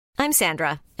I'm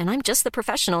Sandra, and I'm just the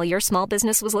professional your small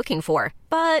business was looking for.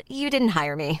 But you didn't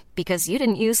hire me because you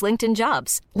didn't use LinkedIn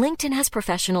Jobs. LinkedIn has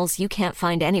professionals you can't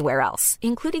find anywhere else,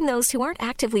 including those who aren't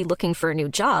actively looking for a new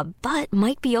job, but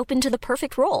might be open to the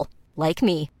perfect role, like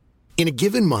me. In a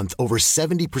given month, over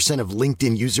 70% of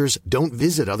LinkedIn users don't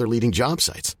visit other leading job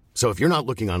sites. So if you're not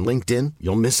looking on LinkedIn,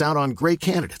 you'll miss out on great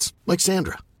candidates like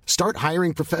Sandra. Start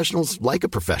hiring professionals like a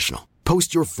professional.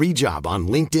 Post your free job on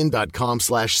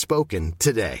linkedin.com/spoken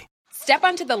today. Step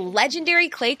onto the legendary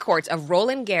clay courts of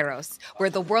Roland Garros, where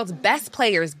the world's best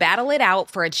players battle it out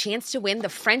for a chance to win the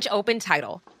French Open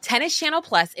title. Tennis Channel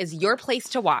Plus is your place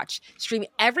to watch. Stream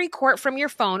every court from your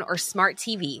phone or smart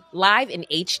TV, live in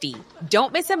HD.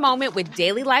 Don't miss a moment with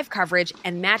daily live coverage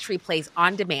and match replays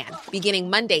on demand, beginning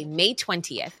Monday, May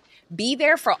 20th. Be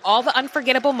there for all the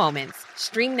unforgettable moments.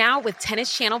 Stream now with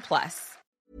Tennis Channel Plus.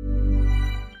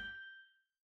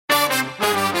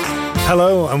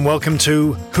 Hello and welcome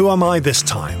to Who Am I This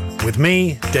Time? With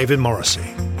me, David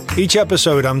Morrissey. Each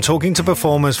episode I'm talking to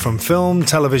performers from film,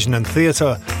 television and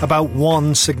theatre about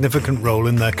one significant role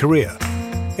in their career.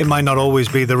 It might not always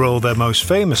be the role they're most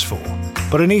famous for,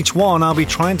 but in each one I'll be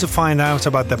trying to find out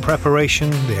about their preparation,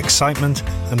 the excitement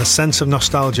and the sense of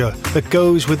nostalgia that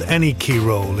goes with any key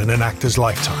role in an actor's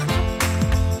lifetime.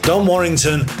 Don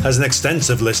Warrington has an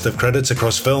extensive list of credits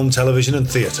across film, television and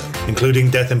theatre,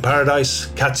 including Death in Paradise,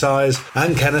 Cat's Eyes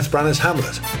and Kenneth Branagh's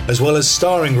Hamlet, as well as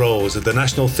starring roles at the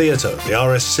National Theatre, the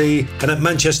RSC and at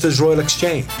Manchester's Royal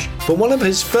Exchange. But one of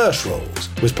his first roles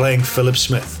was playing Philip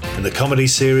Smith in the comedy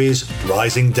series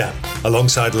Rising Damp,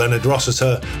 alongside Leonard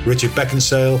Rossiter, Richard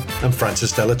Beckinsale and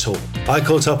Francis Della Tour. I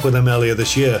caught up with him earlier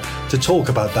this year to talk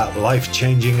about that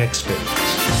life-changing experience.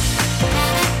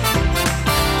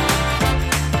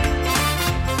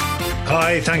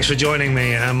 Hi, thanks for joining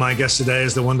me. And my guest today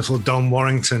is the wonderful Don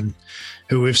Warrington,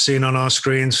 who we've seen on our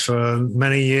screens for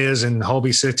many years in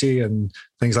Holby City and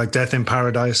things like Death in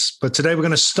Paradise. But today we're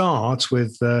going to start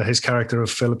with his character of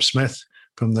Philip Smith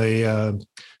from the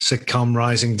sitcom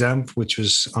Rising Damp, which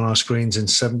was on our screens in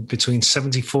between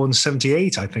 74 and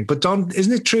 78, I think. But Don,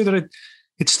 isn't it true that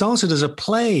it started as a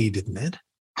play, didn't it?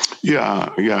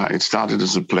 Yeah. It started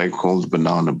as a play called The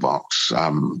Banana Box,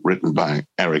 written by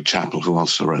Eric Chappell, who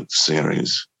also wrote the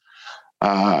series.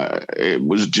 It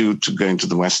was due to going to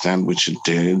the West End, which it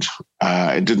did.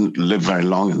 It didn't live very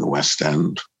long in the West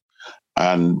End.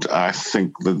 And I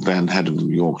think the then head of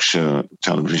Yorkshire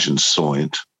Television saw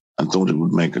it and thought it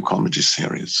would make a comedy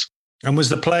series. And was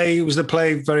the play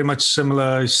very much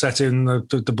similar, set in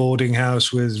the boarding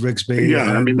house with Rigsby?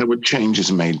 Yeah, I mean, there were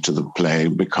changes made to the play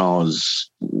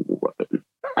because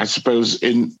I suppose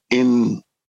in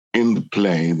the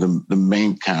play, the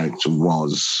main character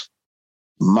was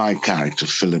my character,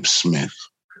 Philip Smith.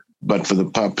 But for the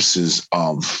purposes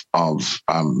of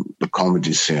the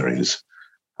comedy series,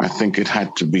 I think it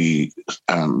had to be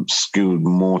skewed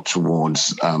more towards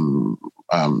the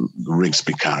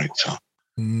Rigsby character.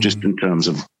 Just in terms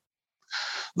of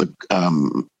the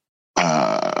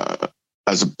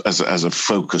as a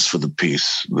focus for the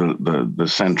piece, the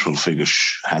central figure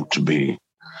had to be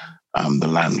the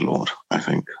landlord, I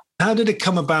think. How did it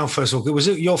come about? First of all, was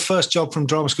it your first job from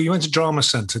drama school? You went to drama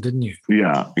centre, didn't you?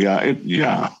 Yeah, I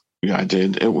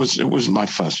did. It was my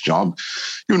first job.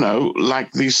 You know,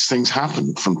 like these things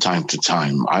happen from time to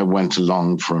time. I went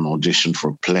along for an audition for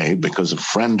a play because a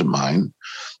friend of mine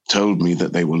told me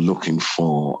that they were looking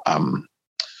for,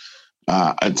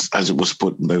 as it was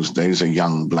put in those days, a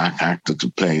young black actor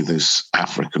to play this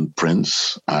African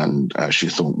prince. And she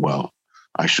thought, well,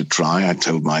 I should try. I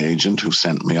told my agent, who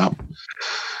sent me up,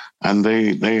 and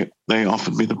they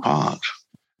offered me the part.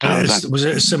 Was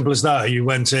it as simple as that? You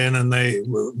went in, and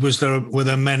were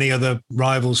there many other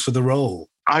rivals for the role?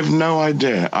 I've no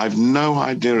idea.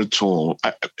 At all.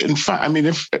 In fact, I mean,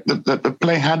 if the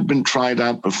play had been tried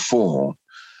out before,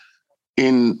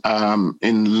 in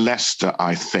Leicester,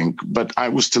 I think, but I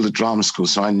was still at drama school,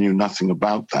 so I knew nothing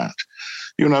about that.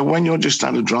 You know, when you're just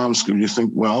out of drama school, you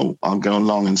think, well, I'll go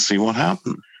along and see what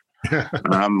happens,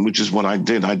 which is what I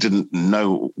did. I didn't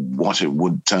know what it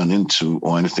would turn into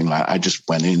or anything like that. I just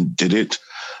went in, did it,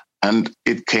 and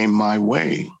it came my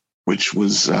way, which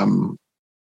was, you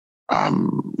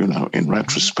know, in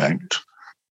retrospect,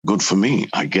 good for me,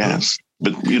 I guess.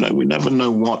 But, you know, we never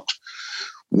know what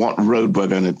road we're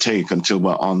going to take until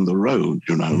we're on the road,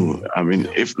 you know. I mean,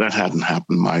 if that hadn't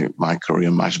happened, my career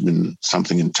might have been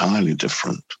something entirely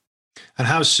different. And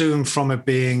how soon from it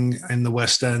being in the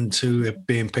West End to it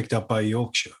being picked up by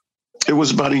Yorkshire? It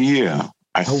was about a year,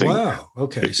 I think. Oh, wow.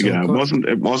 Okay. So yeah,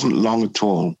 it wasn't long at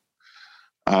all.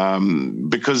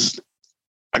 Because,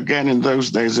 again, in those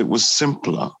days, it was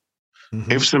simpler.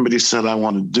 Mm-hmm. If somebody said, I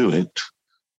want to do it,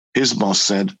 his boss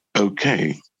said,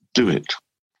 okay, do it.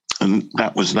 And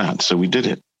that was that. So we did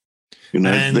it. You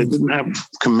know, they didn't have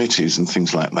committees and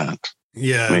things like that.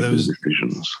 Yeah, making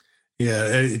decisions. Yeah,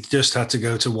 it just had to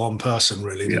go to one person,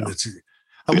 really, didn't it?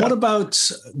 And Yeah. what about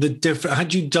the different?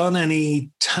 Had you done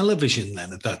any television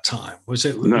then at that time? Was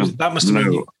it? No, that must have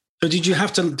no. been. So did you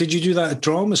have to? Did you do that at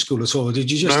drama school at all? Or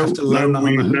did you just have to learn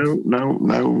that?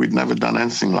 No, we'd never done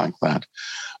anything like that.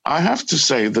 I have to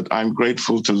say that I'm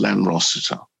grateful to Len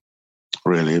Rossiter,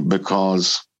 really,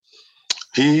 because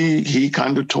he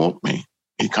kind of taught me.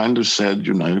 He kind of said,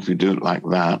 you know, if you do it like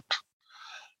that,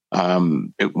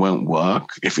 it won't work.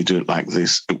 If you do it like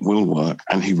this, it will work.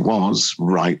 And he was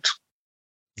right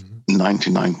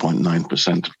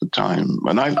 99.9% of the time.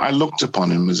 And I looked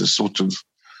upon him as a sort of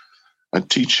a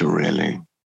teacher, really.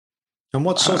 And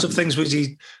what sort of things was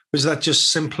he? Was that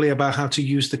just simply about how to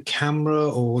use the camera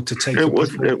or to take it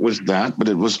was that, but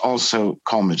it was also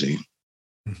comedy.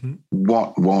 Mm-hmm.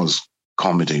 What was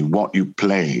comedy? What you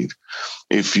played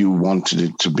if you wanted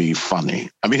it to be funny?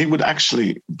 I mean, he would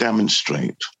actually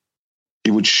demonstrate.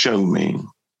 He would show me.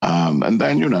 And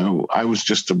then, you know, I was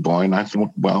just a boy and I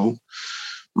thought, well,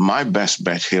 my best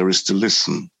bet here is to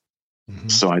listen. Mm-hmm.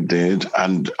 So I did.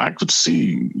 And I could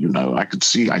see, you know,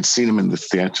 I'd seen him in the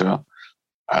theater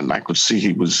and I could see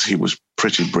he was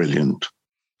pretty brilliant.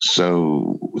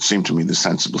 So it seemed to me the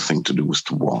sensible thing to do was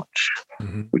to watch,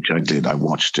 which I did. I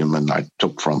watched him and I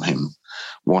took from him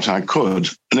what I could.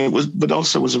 And but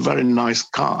also it was a very nice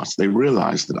cast. They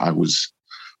realized that I was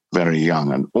very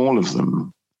young, and all of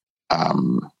them,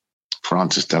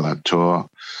 Francis de la Tour,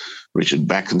 Richard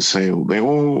Beckinsale, they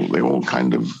all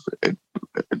kind of,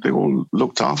 they all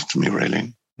looked after me,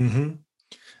 really. Mm-hmm.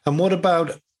 And what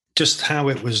about just how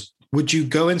it was? Would you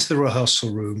go into the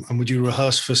rehearsal room and would you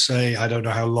rehearse for, say, I don't know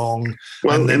how long,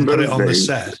 and then put it on the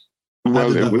set?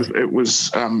 Well, it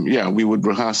was we would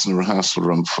rehearse in the rehearsal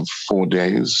room for 4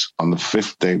 days. On the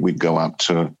 5th day, we'd go up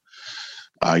to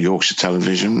Yorkshire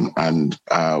Television and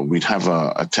we'd have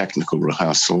a technical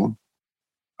rehearsal,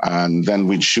 and then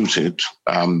we'd shoot it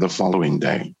the following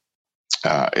day.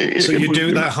 So you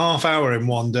do that half hour in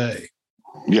one day?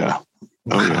 Yeah.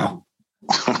 Wow.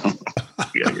 Oh,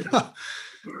 yeah. yeah.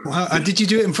 Wow. And did you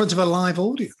do it in front of a live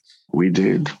audience? We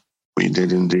did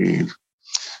indeed.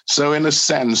 So in a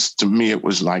sense, to me, it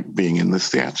was like being in the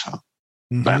theatre.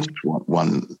 Mm-hmm. That's what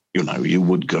one, you know, you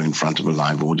would go in front of a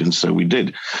live audience. So we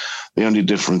did. The only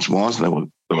difference was there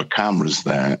were cameras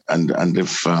there, and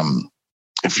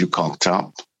if you cocked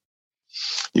up,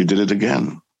 you did it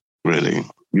again. Really,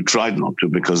 you tried not to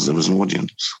because there was an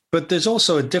audience. But there's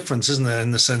also a difference, isn't there,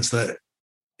 in the sense that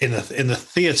in the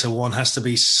theatre, one has to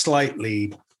be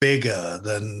slightly bigger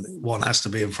than one has to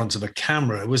be in front of a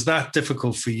camera. Was that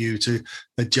difficult for you to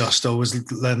adjust, or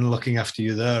was Len looking after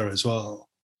you there as well?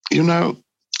 You know,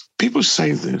 people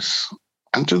say this,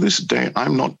 and to this day, I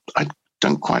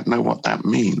don't quite know what that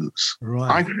means. Right.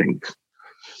 I think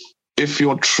if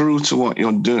you're true to what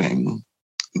you're doing,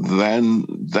 then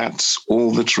that's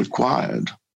all that's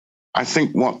required. I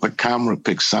think what the camera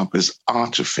picks up is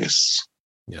artifice.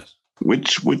 Yes.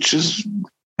 Which is,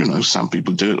 you know, some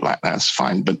people do it like that, it's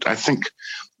fine. But I think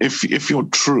if you're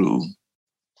true,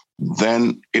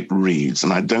 then it reads.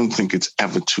 And I don't think it's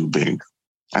ever too big.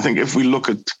 I think if we look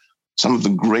at some of the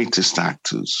greatest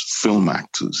actors, film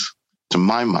actors, to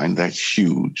my mind, they're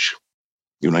huge.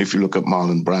 You know, if you look at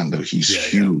Marlon Brando, he's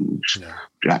huge. Yeah.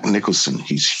 Jack Nicholson,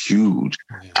 he's huge.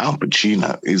 Yeah. Al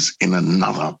Pacino is in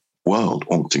another world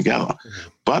altogether. Yeah.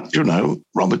 But, you know,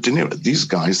 Robert De Niro, these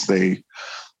guys, they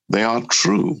are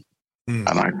true. And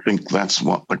I think that's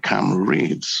what the camera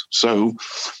reads. So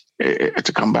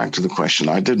to come back to the question,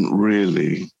 I didn't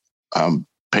really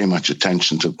pay much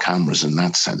attention to cameras in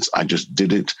that sense. I just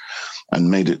did it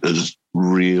and made it as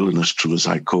real and as true as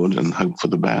I could and hope for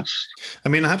the best. I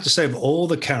mean, I have to say, of all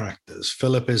the characters,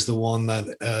 Philip is the one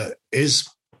that is,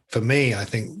 for me, I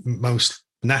think, most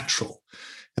natural.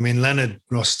 I mean, Leonard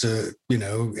Rossiter, you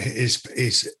know,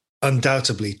 is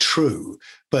undoubtedly true,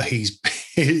 but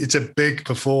it's a big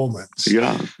performance.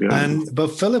 Yeah. But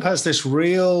Philip has this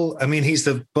real, I mean, he's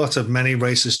the butt of many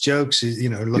racist jokes, you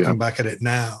know, looking back at it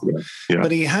now. Yeah.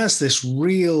 But he has this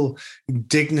real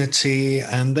dignity,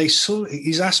 and he's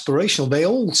aspirational. They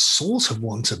all sort of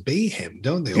want to be him,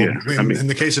 don't they? Yeah. In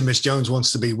the case of Miss Jones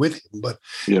wants to be with him, but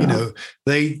you know,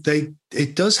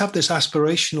 it does have this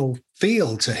aspirational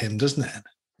feel to him, doesn't it?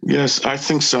 Yes, I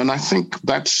think so. And I think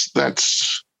that's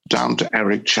down to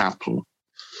Eric Chappell.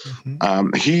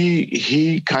 Mm-hmm.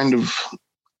 He kind of,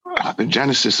 the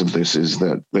genesis of this is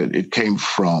that it came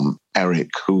from Eric,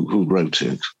 who wrote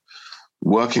it,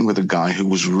 working with a guy who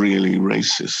was really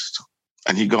racist.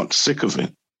 and he got sick of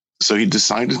it. So he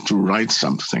decided to write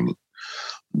something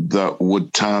that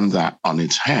would turn that on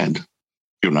its head.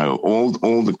 You know, all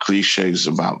the cliches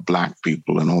about black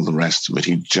people and all the rest of it.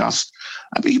 He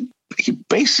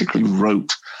basically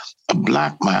wrote a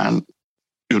black man,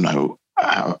 you know,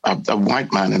 a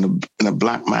white man in a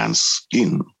black man's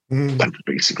skin. That's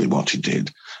basically what he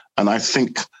did. And I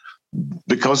think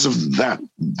because of that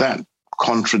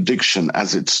contradiction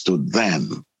as it stood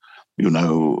then, you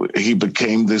know, he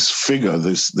became this figure,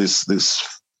 this.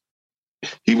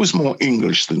 He was more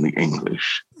English than the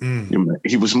English. You know,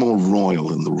 he was more royal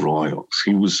than the royals.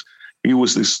 He was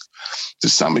this, to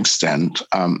some extent,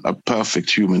 a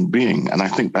perfect human being. And I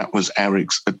think that was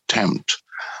Eric's attempt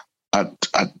at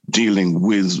dealing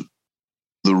with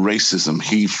the racism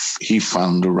he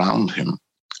found around him.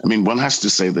 I mean, one has to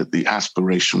say that the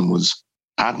aspiration was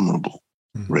admirable,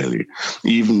 really,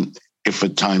 even if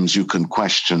at times you can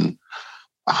question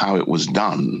how it was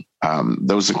done.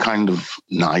 There was a kind of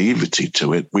naivety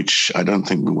to it, which I don't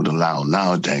think we would allow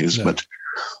nowadays. No. But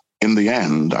in the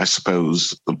end, I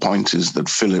suppose the point is that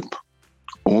Philip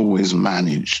always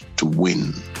managed to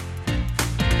win.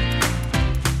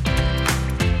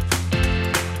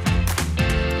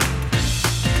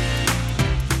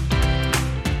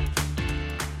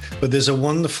 But there's a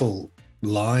wonderful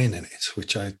line in it,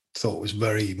 which I thought was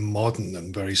very modern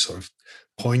and very sort of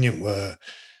poignant, where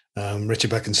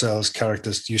Richard Beckinsale's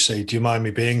character, you say, "Do you mind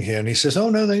me being here?" And he says, "Oh,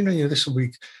 no, this will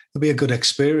be a good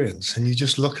experience." And you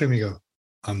just look at him and you go,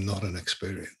 "I'm not an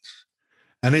experience."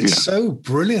 And it's so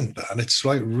brilliant, man. It's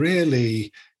like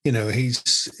really, you know, he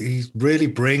really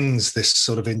brings this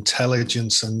sort of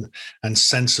intelligence and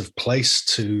sense of place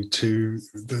to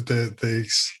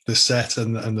the set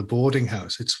and the boarding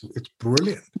house. It's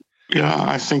brilliant. Yeah,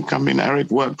 I mean,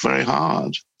 Eric worked very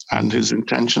hard, and his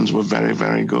intentions were very,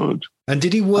 very good. And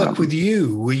did he work with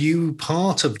you? Were you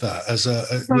part of that?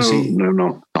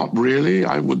 No, not really.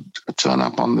 I would turn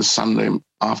up on the Sunday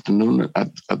afternoon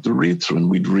at the read-through, and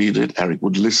we'd read it. Eric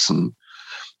would listen.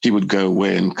 He would go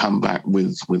away and come back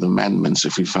with amendments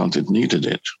if he felt it needed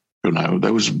it. You know,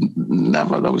 there was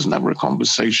never a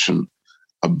conversation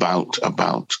about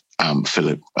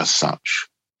Philip as such.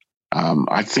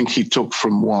 I think he took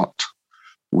from what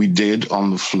we did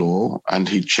on the floor and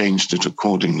he changed it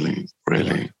accordingly,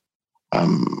 really.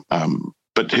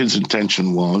 But his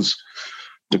intention was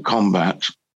to combat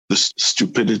the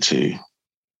stupidity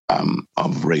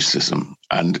of racism,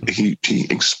 and he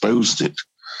exposed it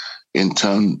in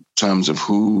terms of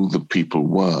who the people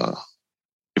were,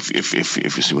 if you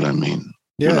see what I mean.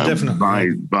 Yeah, you know,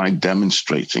 definitely. By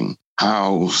demonstrating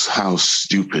how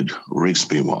stupid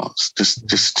Rigsby was. Just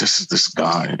this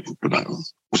guy, you know,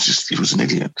 he was an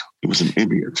idiot. He was an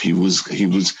idiot. He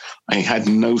had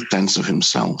no sense of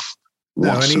himself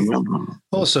whatsoever.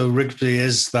 Also, Rigsby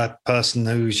is that person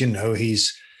who's, you know,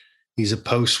 he's a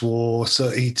post-war, so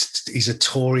he's a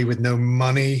Tory with no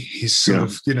money. He's sort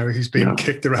of, you know, he's being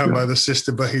kicked around by the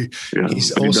system, but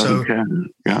he's also he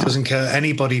doesn't care.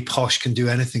 Anybody posh can do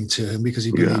anything to him because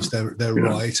he believes they're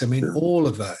right. I mean, all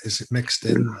of that is mixed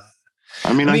in there.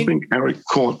 I mean, I think Eric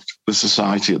caught the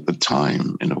society at the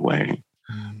time in a way,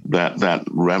 that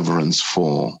reverence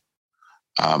for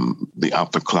the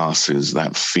upper classes,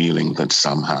 that feeling that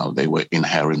somehow they were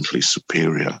inherently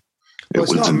superior. Well,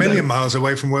 it's not a million miles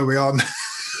away from where we are now.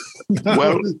 No.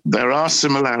 Well, there are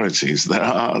similarities. There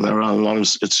are a lot of.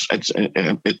 It's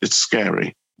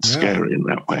scary. It's scary in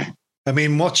that way. I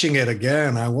mean, watching it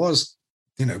again, I was,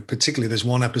 you know, particularly there's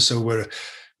one episode where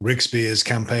Rigsby is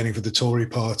campaigning for the Tory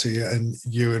party, and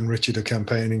you and Richard are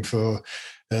campaigning for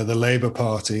the Labour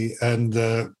Party, and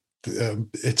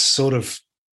it's sort of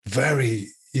very,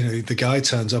 you know, the guy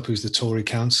turns up who's the Tory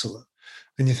councillor.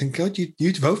 And you think, God,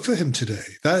 you'd vote for him today.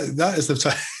 That is the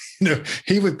time, you know,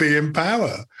 he would be in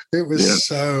power. It was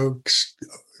so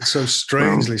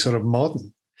strangely sort of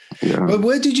modern. Yeah. But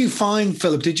where did you find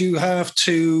Philip? Did you have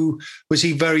to? Was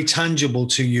he very tangible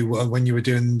to you when you were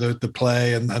doing the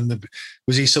play?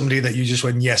 Was he somebody that you just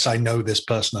went, yes, I know this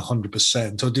person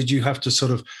 100%, or did you have to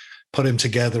sort of put him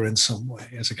together in some way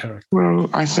as a character? Well,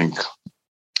 I think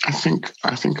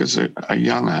as a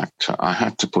young actor, I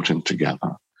had to put him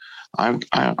together.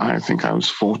 I think I was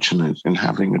fortunate in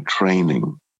having a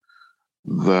training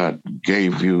that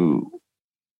gave you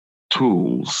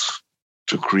tools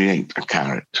to create a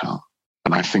character.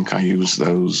 And I think I used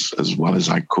those as well as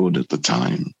I could at the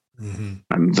time. Mm-hmm.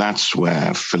 And that's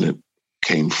where Philip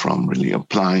came from, really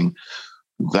applying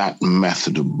that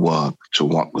method of work to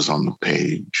what was on the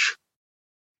page.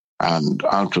 And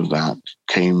out of that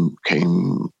came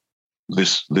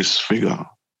this figure.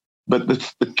 But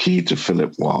the key to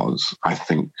Philip was, I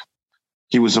think,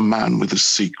 he was a man with a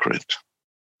secret.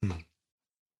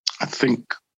 I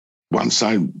think once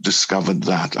I discovered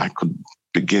that, I could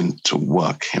begin to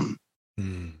work him,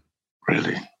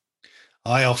 really.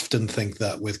 I often think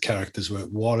that with characters,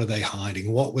 what are they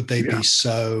hiding? What would they be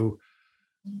so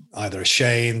either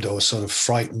ashamed or sort of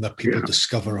frightened that people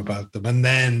discover about them? And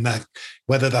then that,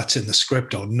 whether that's in the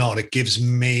script or not, it gives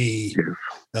me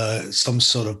some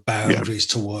sort of boundaries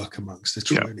to work amongst.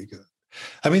 It's really good.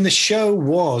 I mean, the show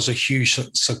was a huge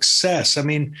success. I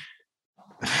mean,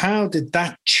 how did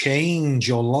that change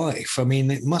your life? I mean,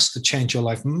 it must have changed your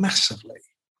life massively.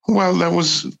 Well,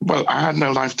 I had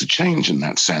no life to change in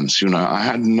that sense.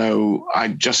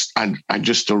 I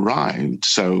just arrived.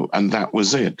 So, and that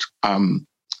was it.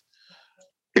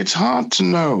 It's hard to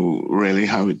know really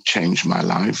how it changed my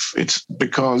life. It's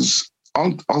because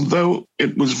although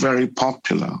it was very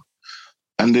popular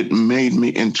and it made me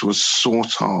into a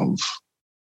sort of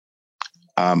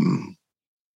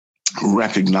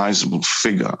recognizable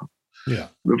figure, the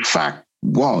fact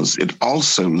was it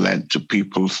also led to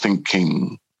people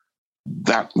thinking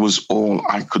that was all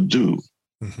I could do.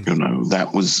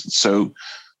 That was so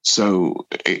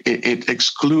it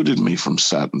excluded me from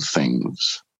certain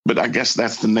things. But I guess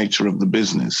that's the nature of the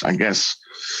business. I guess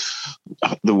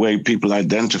the way people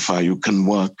identify you can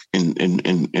work in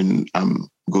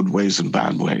good ways and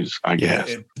bad ways, I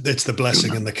guess. It's the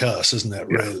blessing and the curse, isn't it,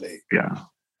 really? Yeah.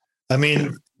 I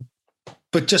mean,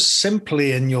 but just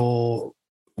simply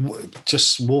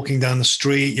just walking down the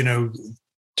street,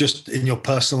 just in your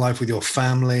personal life with your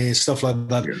family, stuff like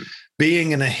that,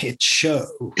 being in a hit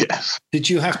show, did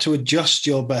you have to adjust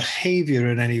your behavior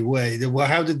in any way?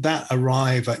 How did that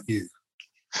arrive at you?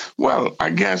 Well,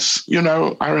 I guess,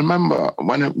 I remember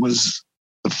when it was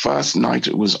the first night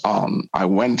it was on, I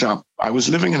went up, I was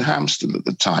living in Hampstead at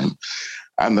the time,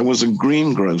 and there was a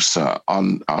greengrocer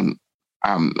on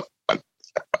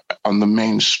the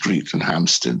main street in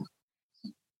Hampstead.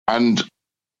 And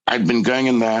I'd been going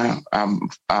in there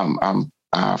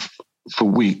for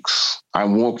weeks. I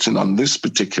walked in on this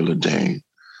particular day,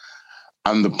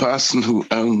 and the person who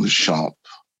owned the shop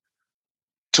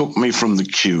took me from the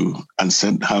queue and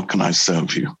said, "How can I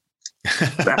serve you?"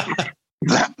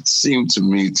 That seemed to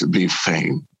me to be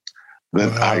fame.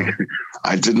 That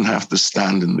I didn't have to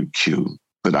stand in the queue.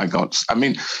 That I got. I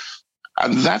mean,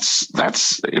 and that's.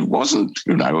 It wasn't.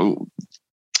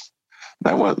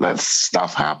 That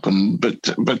stuff happened, but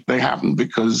they happened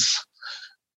because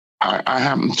I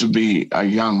happened to be a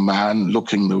young man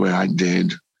looking the way I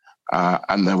did,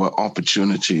 and there were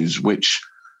opportunities which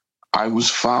I was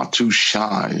far too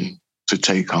shy to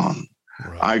take on.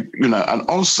 Right. And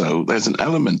also there's an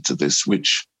element to this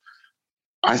which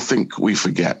I think we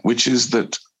forget, which is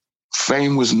that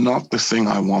fame was not the thing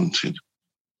I wanted.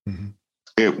 Mm-hmm.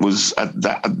 It was at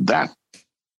that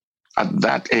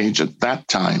age, at that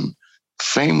time,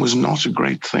 fame was not a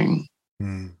great thing.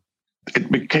 Mm.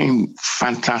 It became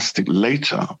fantastic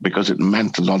later because it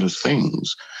meant a lot of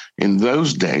things. In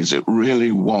those days, it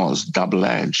really was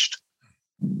double-edged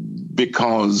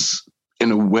because,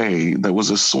 in a way, there was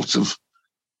a sort of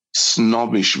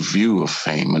snobbish view of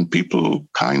fame and people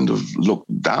kind of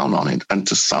looked down on it. And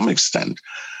to some extent,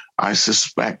 I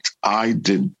suspect I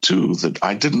did too, that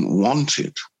I didn't want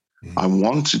it. Mm. I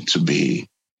wanted to be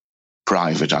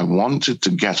private. I wanted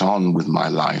to get on with my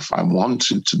life. I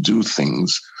wanted to do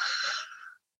things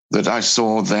that I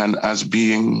saw then as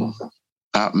being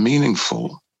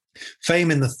meaningful. Fame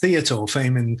in the theatre or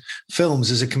fame in films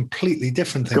is a completely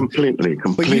different thing. Completely.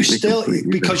 But you still,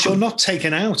 because you're not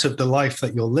taken out of the life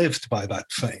that you're lived by that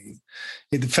fame.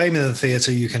 Fame in the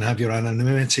theatre, you can have your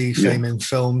anonymity. Fame in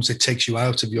films, it takes you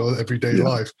out of your everyday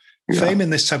life. Yeah. Fame in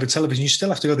this type of television, you still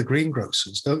have to go to the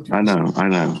greengrocers, don't you? I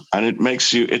know. And it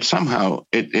makes you,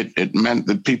 it meant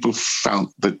that people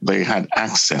felt that they had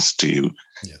access to you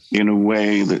in a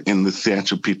way that in the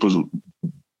theatre people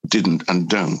didn't and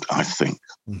don't, I think.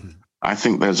 Mm-hmm. I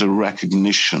think there's a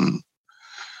recognition.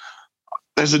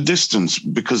 There's a distance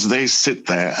because they sit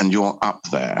there and you're up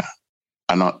there.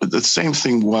 And the same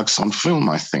thing works on film,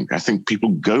 I think. I think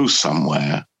people go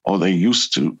somewhere, or they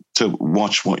used to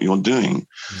watch what you're doing.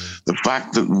 Mm. The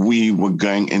fact that we were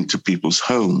going into people's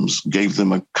homes gave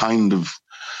them a kind of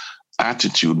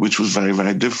attitude which was very,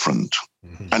 very different.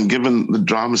 Mm-hmm. And given the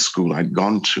drama school I'd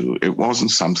gone to, it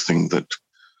wasn't something that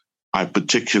I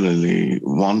particularly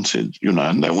wanted,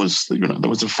 and there was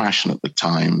a fashion at the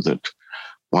time that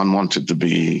one wanted to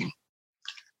be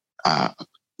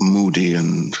moody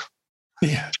and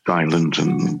silent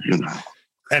and,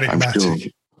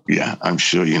 enigmatic. Yeah, I'm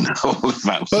sure you know all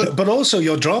about it. But also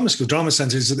your drama school, drama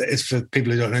centre is for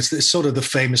people who don't know. It's sort of the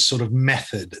famous sort of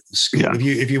method school. Yeah.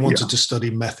 If you wanted to study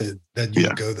method, then you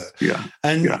would go there. Yeah.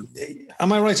 And yeah.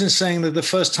 Am I right in saying that the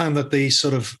first time that the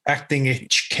sort of acting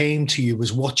itch came to you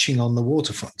was watching On the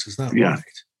Waterfront? Is that right?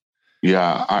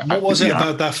 Yeah. What was it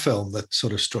about that film that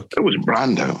sort of struck you? It was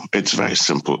Brando. It's very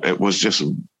simple. It was just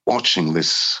watching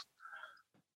this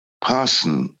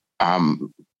person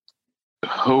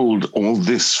hold all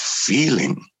this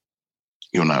feeling.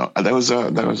 You know, there was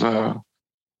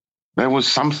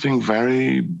something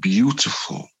very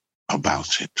beautiful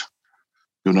about it.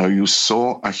 You know, you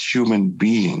saw a human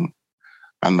being,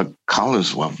 and the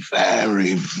colors were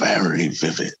very, very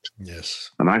vivid. Yes.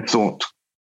 And I thought,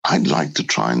 I'd like to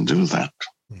try and do that.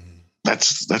 Mm-hmm.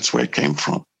 That's where it came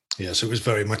from. Yes, it was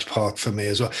very much part for me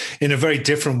as well. In a very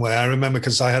different way. I remember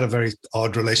because I had a very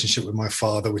odd relationship with my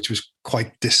father, which was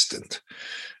quite distant.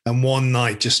 And one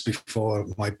night, just before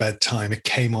my bedtime, it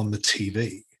came on the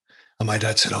TV. And my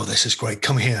dad said, "Oh, this is great.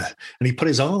 Come here." And he put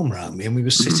his arm around me and we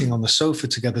were sitting on the sofa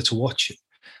together to watch it.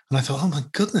 And I thought, oh my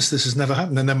goodness, this has never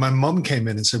happened. And then my mum came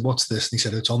in and said, "What's this?" And he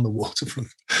said, "It's On the Waterfront."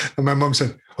 And my mum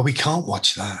said, "Oh, we can't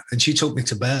watch that." And she took me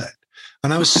to bed.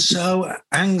 And I was so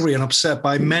angry and upset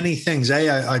by many things.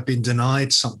 I'd been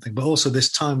denied something, but also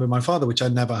this time with my father, which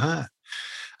I'd never had.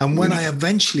 And when I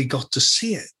eventually got to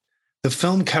see it, the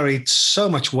film carried so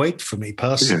much weight for me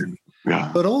personally.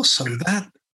 Yeah. But also that,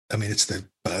 I mean, it's the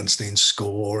Bernstein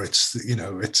score, it's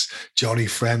Johnny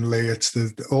Friendly, it's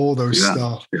all those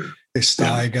stuff. Yeah. It's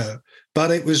Steiger. But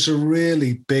it was a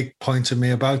really big point to me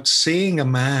about seeing a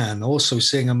man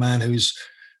who's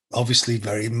obviously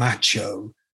very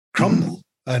macho, crumble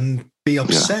and be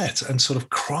upset and sort of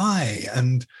cry.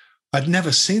 And I'd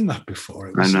never seen that before.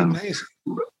 It was amazing.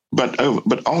 But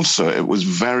also it was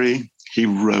very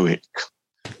heroic.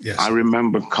 Yes. I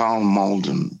remember Carl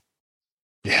Malden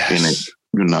in it.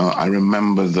 You know, I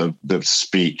remember the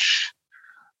speech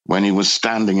when he was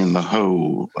standing in the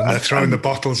hole. And they're throwing the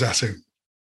bottles at him.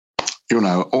 You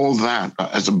know, all that.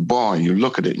 As a boy, you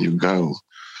look at it and you go,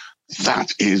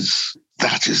 that is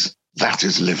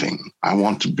living. I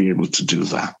want to be able to do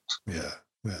that. Yeah.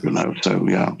 You know, so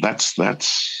that's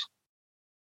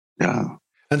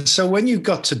And so when you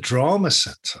got to Drama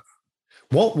Centre,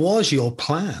 what was your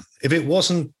plan? If it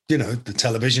wasn't, you know, the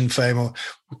television fame, or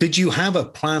did you have a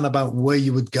plan about where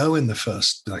you would go in the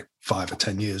first 5 or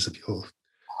 10 years of your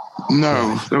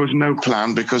No, there was no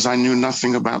plan because I knew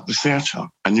nothing about the theatre.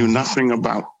 I knew nothing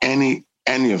about any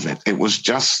of it. It was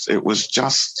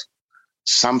just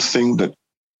something that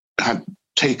had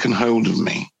taken hold of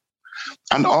me.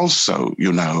 And also,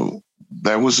 you know,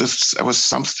 there was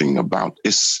something about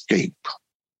escape.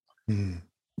 Mm.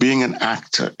 Being an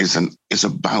actor is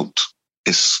about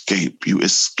escape. You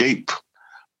escape,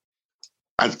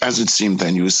 as it seemed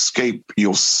then, you escape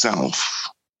yourself,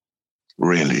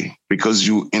 really, because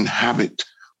you inhabit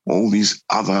all these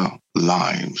other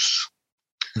lives.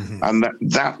 Mm-hmm. And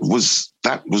that was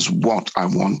what I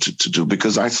wanted to do,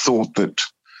 because I thought that,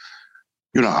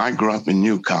 you know, I grew up in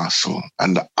Newcastle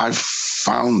and I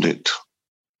found it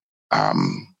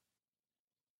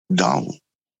dull.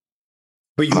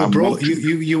 But you were brought.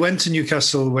 You went to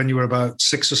Newcastle when you were about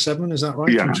 6 or 7. Is that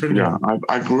right? Yeah.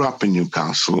 I grew up in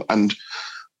Newcastle, and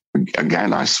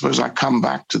again, I suppose I come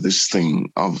back to this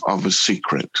thing of a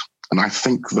secret. And I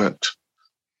think that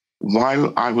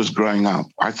while I was growing up,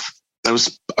 there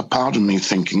was a part of me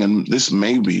thinking, and this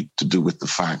may be to do with the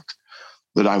fact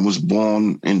that I was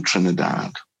born in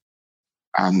Trinidad,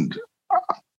 and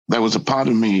there was a part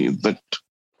of me that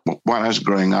while I was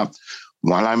growing up,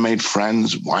 while I made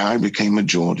friends, while I became a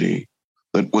Geordie,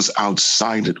 that was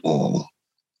outside it all.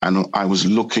 And I was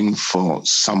looking for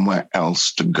somewhere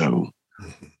else to go,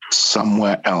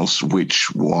 somewhere else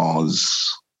which was,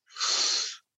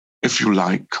 if you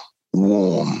like,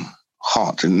 warm,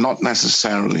 hot, and not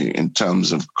necessarily in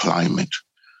terms of climate,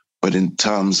 but in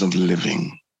terms of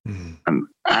living. Mm. And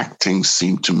acting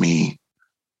seemed to me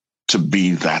to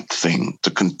be that thing, to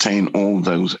contain all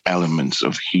those elements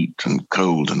of heat and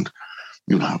cold and,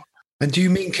 you know. And do you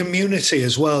mean community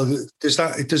as well? Does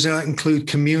that include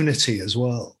community as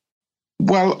well?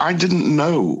 Well, I didn't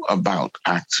know about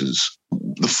actors.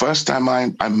 The first time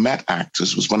I met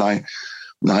actors was when I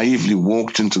naively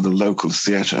walked into the local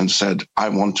theatre and said, "I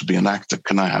want to be an actor.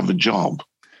 Can I have a job?"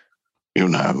 You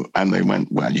know, and they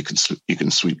went, "Well, you can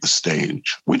sweep the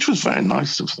stage," which was very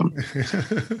nice of them.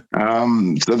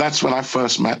 So that's when I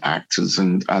first met actors,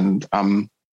 and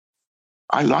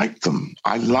I liked them.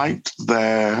 I liked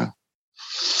their.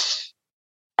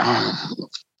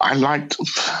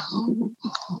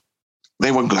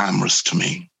 They were glamorous to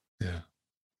me. Yeah.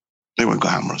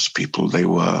 glamorous people. They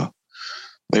were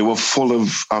full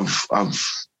of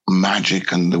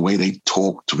magic, and the way they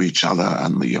talked to each other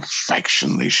and the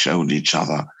affection they showed each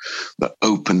other, the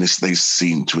openness they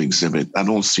seemed to exhibit, that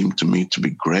all seemed to me to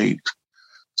be great.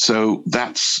 So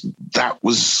that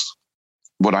was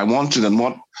what I wanted, and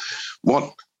what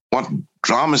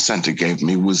Drama Center gave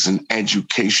me was an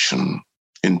education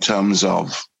in terms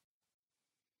of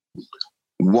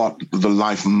what the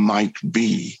life might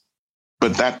be.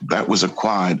 But that was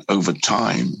acquired over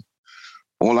time.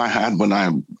 All I had when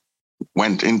I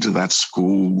went into that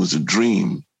school was a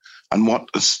dream. And what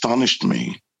astonished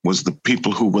me was the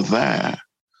people who were there.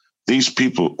 These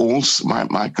people, all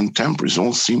my contemporaries,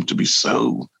 all seemed to be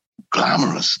so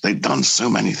glamorous. They'd done so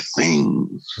many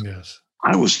things. Yes.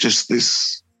 I was just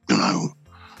this,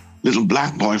 little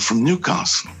black boy from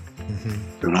Newcastle,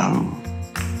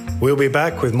 We'll be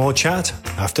back with more chat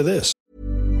after this.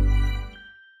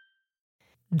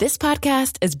 This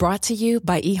podcast is brought to you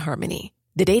by eHarmony,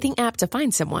 the dating app to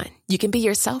find someone you can be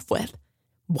yourself with.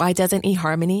 Why doesn't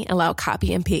eHarmony allow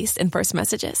copy and paste in first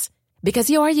messages? Because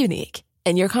you are unique,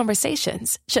 and your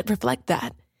conversations should reflect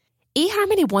that.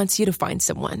 eHarmony wants you to find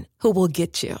someone who will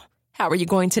get you. How are you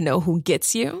going to know who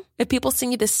gets you? If people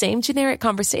send you the same generic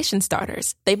conversation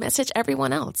starters they message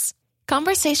everyone else.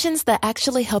 Conversations that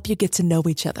actually help you get to know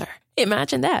each other.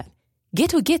 Imagine that.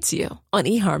 Get who gets you on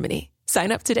eHarmony.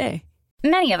 Sign up today.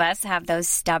 Many of us have those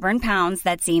stubborn pounds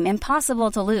that seem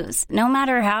impossible to lose, no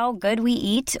matter how good we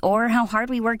eat or how hard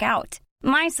we work out.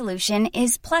 My solution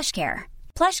is PlushCare.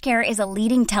 PlushCare is a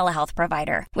leading telehealth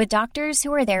provider with doctors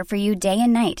who are there for you day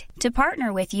and night to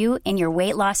partner with you in your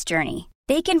weight loss journey.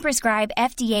 They can prescribe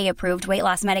FDA-approved weight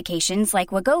loss medications like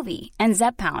Wegovy and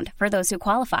Zepbound for those who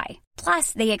qualify.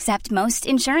 Plus, they accept most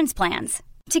insurance plans.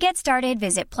 To get started,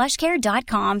 visit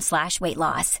plushcare.com/weight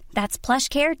loss. That's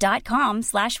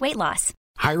plushcare.com/weight loss.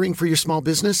 Hiring for your small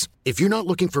business? If you're not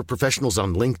looking for professionals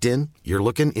on LinkedIn, you're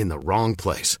looking in the wrong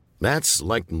place. That's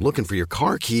like looking for your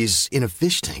car keys in a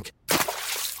fish tank.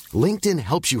 LinkedIn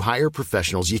helps you hire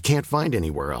professionals you can't find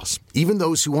anywhere else, even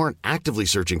those who aren't actively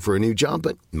searching for a new job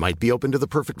but might be open to the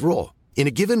perfect role. In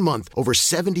a given month, over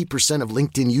 70% of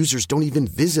LinkedIn users don't even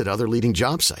visit other leading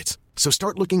job sites. So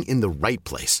start looking in the right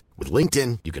place. With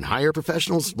LinkedIn, you can hire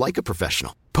professionals like a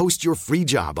professional. Post your free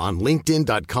job on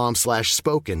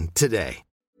linkedin.com/spoken today.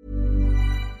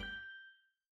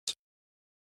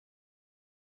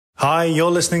 Hi,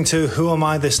 you're listening to Who Am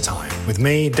I This Time? With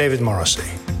me, David Morrissey.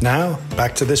 Now,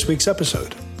 back to this week's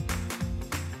episode.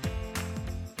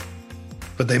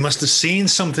 But they must have seen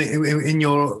something in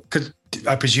your... Cause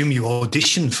I presume you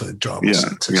auditioned for Drama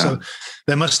Center. Yeah. So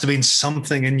there must have been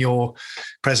something in your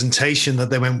presentation that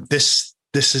they went, this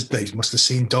is, they must have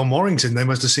seen Dom Warrington. They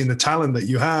must have seen the talent that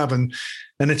you have. And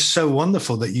it's so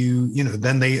wonderful that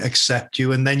then they accept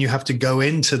you, and then you have to go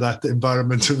into that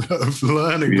environment of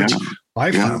learning, which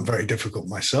I found very difficult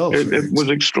myself. It was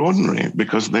extraordinary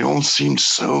because they all seemed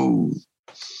so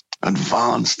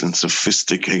advanced and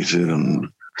sophisticated and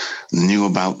knew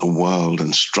about the world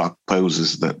and struck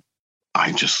poses that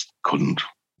I just couldn't.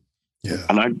 Yeah.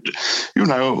 And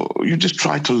you just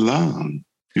try to learn.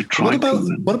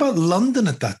 What about London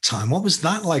at that time? What was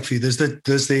that like for you? There's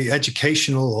the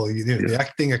educational or the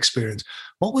acting experience.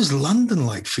 What was London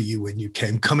like for you when you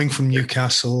came, coming from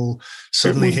Newcastle?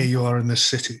 Suddenly here you are in this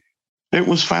city. It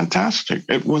was fantastic.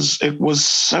 It was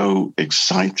so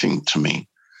exciting to me.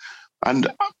 And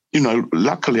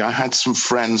luckily I had some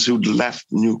friends who'd left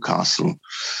Newcastle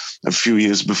a few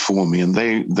years before me, and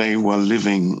they were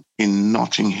living in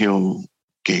Notting Hill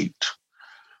Gate.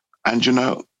 And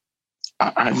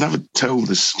I've never told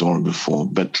this story before,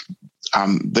 but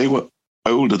they were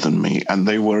older than me and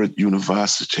they were at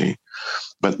university,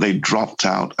 but they dropped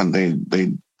out and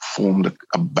they formed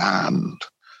a band.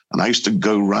 And I used to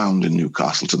go round in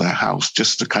Newcastle to their house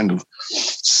just to kind of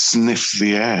sniff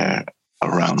the air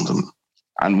around them.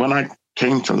 And when I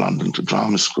came to London to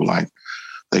drama school,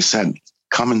 they said,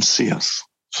 come and see us.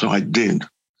 So I did.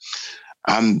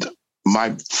 And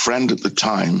my friend at the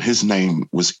time, his name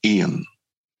was Ian.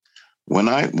 When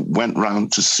I went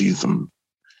round to see them,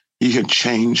 he had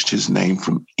changed his name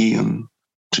from Ian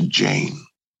to Jane.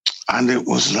 And it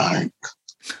was like,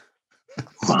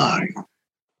 my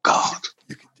God.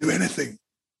 You can do anything.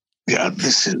 Yeah,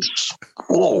 this is,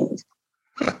 whoa.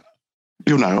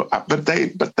 But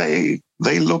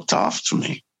they looked after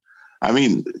me. I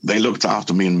mean, they looked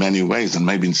after me in many ways, and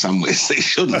maybe in some ways they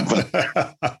shouldn't. But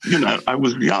I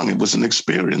was young. It was an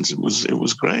experience. It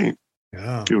was great.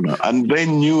 Yeah. And they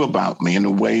knew about me in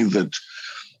a way that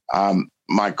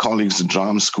my colleagues at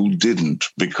drama school didn't,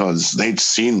 because they'd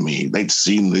seen me. They'd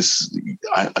seen this,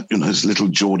 this little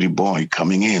Geordie boy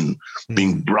coming in,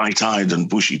 being bright-eyed and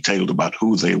bushy-tailed about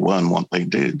who they were and what they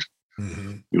did.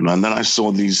 And then I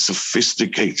saw these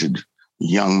sophisticated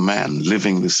young men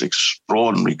living this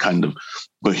extraordinary kind of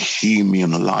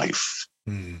bohemian life,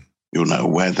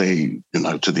 where they,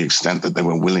 to the extent that they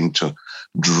were willing to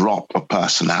drop a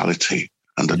personality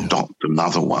and adopt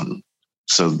another one.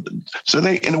 So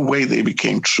they, in a way, they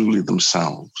became truly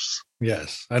themselves.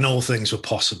 Yes, and all things were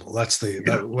possible. That's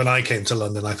when I came to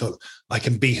London, I thought I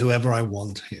can be whoever I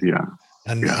want here. Yeah,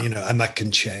 and and that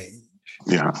can change.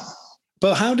 Yeah.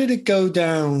 But how did it go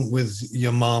down with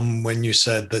your mom when you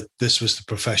said that this was the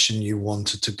profession you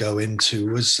wanted to go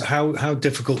into? How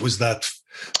difficult was that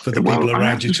for the people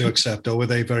around you to accept, or were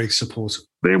they very supportive?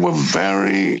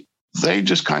 They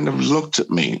just kind of looked at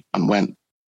me and went,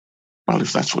 well,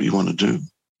 if that's what you want to do.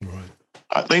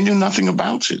 Right. They knew nothing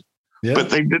about it, but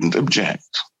they didn't object,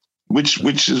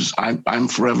 which is, I'm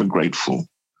forever grateful.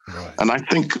 Right. And I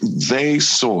think they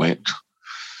saw it.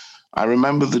 I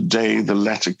remember the day the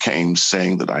letter came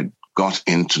saying that I got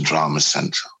into Drama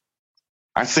Centre.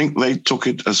 I think they took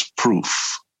it as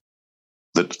proof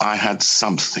that I had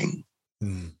something,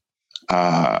 and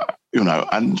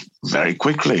very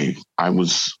quickly I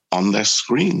was on their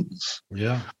screens.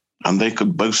 Yeah. And they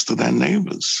could boast to their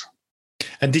neighbours.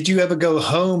 And did you ever go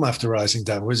home after Rising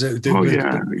Damp? Was it?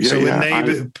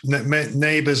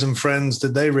 Neighbours and friends,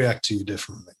 did they react to you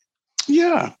differently?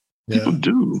 Yeah, people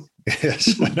do.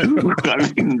 Yes, people do. I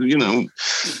mean,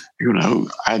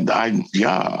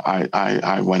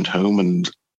 I went home and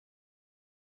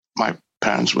my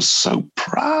parents were so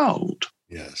proud.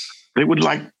 Yes, they would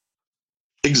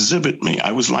exhibit me.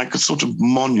 I was like a sort of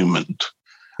monument.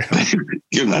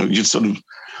 You'd sort of,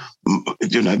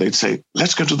 they'd say,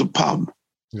 let's go to the pub.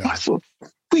 Yeah. I thought,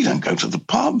 we don't go to the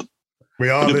pub. We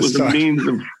are but it was time. a means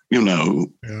of,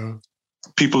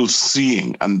 people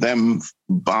seeing and them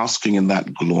basking in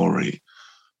that glory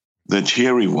that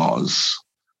here he was,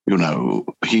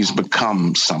 he's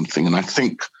become something. And I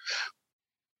think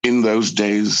in those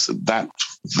days that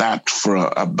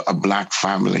for a Black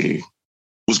family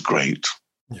was great.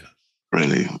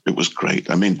 Really, it was great.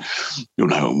 I mean,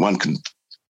 one can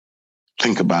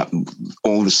think about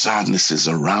all the sadnesses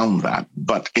around that,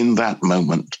 but in that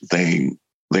moment, they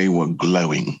were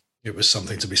glowing. It was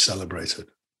something to be celebrated.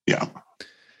 Yeah.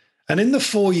 And in the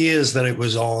 4 years that it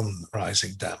was on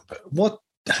Rising Damp,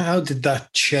 how did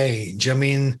that change? I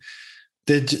mean,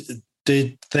 did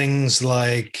things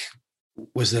like,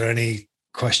 was there any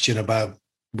question about,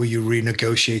 were you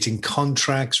renegotiating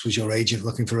contracts? Was your agent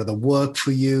looking for other work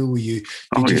for you?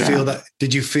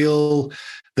 Did you feel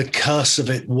the curse of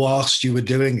it whilst you were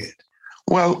doing it?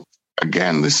 Well,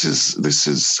 again, this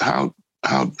is how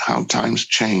times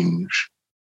change.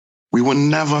 We were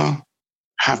never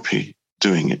happy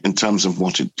doing it in terms of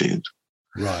what it did.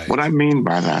 Right. What I mean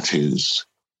by that is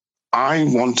I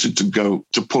wanted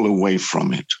to pull away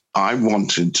from it. I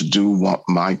wanted to do what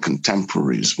my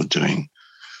contemporaries were doing,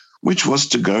 which was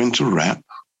to go into rep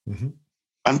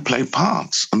and play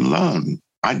parts and learn.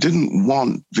 I didn't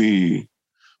want the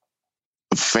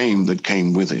fame that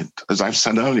came with it. As I've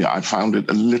said earlier, I found it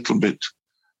a little bit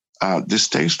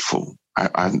distasteful.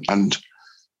 And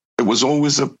it was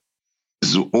always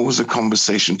a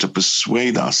conversation to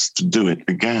persuade us to do it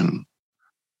again,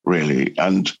 really.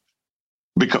 And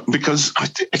because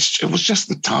it was just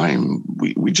the time.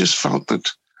 We just felt that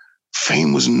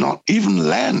fame was not, even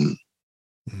Len,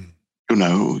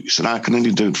 he said, I can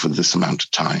only do it for this amount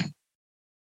of time.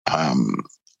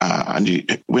 And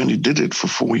we only did it for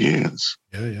 4 years.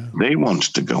 Yeah. They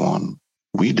wanted to go on.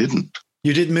 We didn't.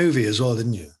 You did movie as well,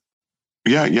 didn't you?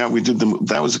 Yeah, we did.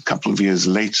 That was a couple of years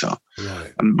later.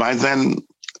 Right. And by then,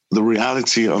 the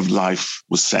reality of life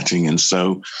was setting in.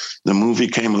 So the movie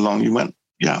came along. You went,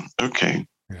 okay.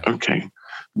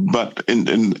 But in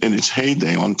its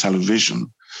heyday on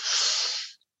television,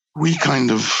 we kind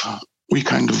of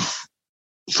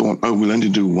thought, we'll only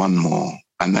do one more.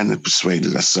 And then it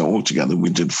persuaded us. So altogether we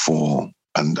did 4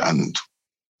 and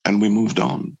we moved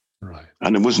on. Right.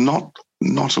 And it was not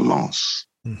a loss.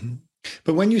 Mm-hmm.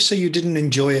 But when you say you didn't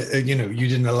enjoy it, you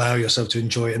didn't allow yourself to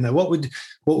enjoy it. And then what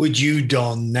would you,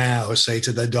 Don, now say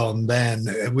to the Don then?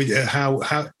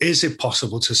 How is it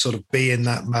possible to sort of be in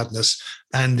that madness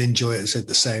and enjoy it at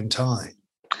the same time?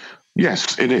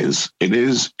 Yes, it is. It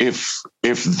is if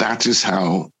that is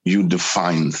how you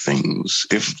define things.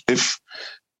 If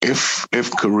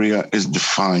career is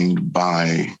defined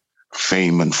by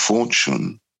fame and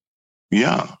fortune,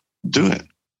 do it.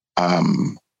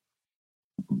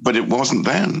 But it wasn't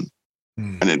then.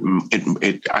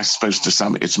 And I suppose to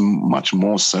some, it's much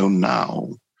more so now.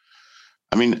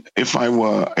 I mean, if I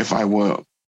were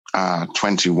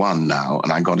 21 now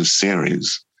and I got a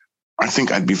series, I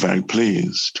think I'd be very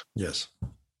pleased. Yes.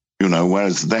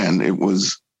 Whereas then it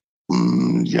was,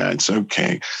 it's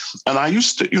okay. And I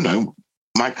used to,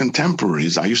 my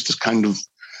contemporaries, I used to kind of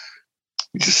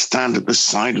just stand at the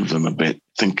side of them a bit,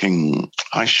 thinking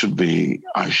I should be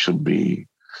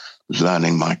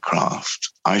learning my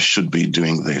craft. I should be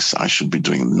doing this. I should be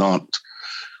doing not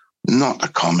a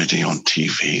comedy on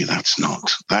TV. That's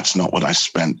not what I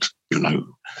spent,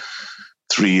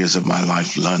 3 years of my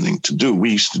life learning to do.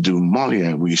 We used to do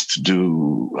Molière. We used to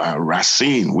do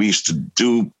Racine. We used to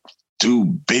do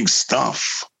big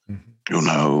stuff,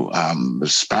 the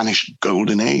Spanish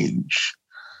Golden Age.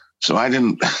 So I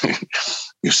didn't,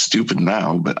 you're stupid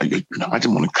now, but I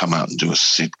didn't want to come out and do a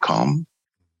sitcom.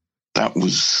 That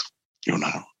was,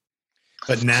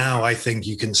 But now I think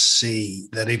you can see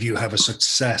that if you have a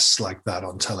success like that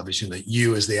on television, that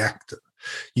you as the actor,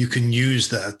 you can use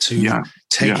that to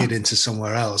take it into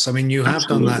somewhere else. I mean, you have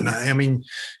done that now. I mean,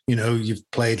 you've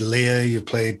played Lear, you've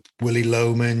played Willy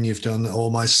Loman, you've done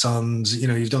All My Sons,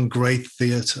 you've done great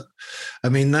theatre. I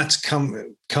mean, that's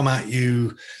come at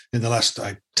you in the last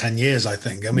 10 years, I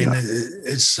think. I mean,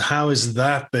 how has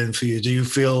that been for you? Do you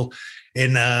feel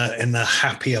in a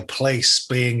happier place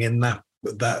being in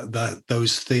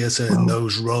those theatre and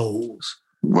those roles?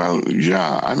 Well,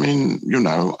 yeah. I mean,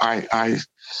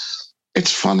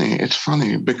 it's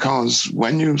funny because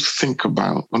when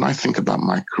I think about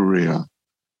my career,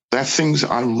 there are things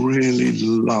I really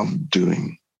love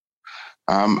doing.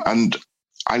 And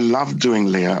I loved doing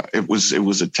Lear. It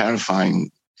was a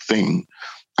terrifying thing.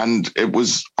 And it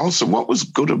was also, what was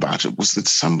good about it was that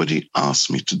somebody asked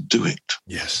me to do it.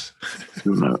 Yes.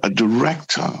 A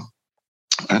director.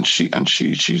 And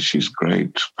she's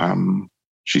great.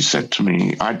 She said to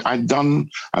me,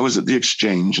 I was at the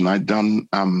Exchange and I'd done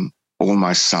All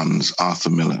My Sons, Arthur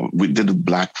Miller. We did a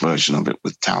black version of it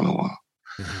with Tallowa.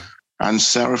 Mm-hmm. And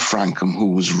Sarah Frankham,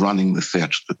 who was running the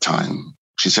theatre at the time,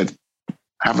 she said,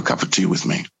 have a cup of tea with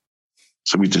me.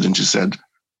 So we did, and she said,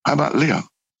 how about Lear?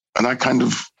 And I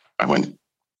went,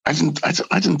 I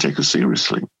didn't take her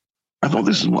seriously. I thought,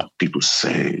 this is what people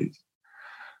say.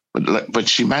 But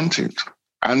she meant it.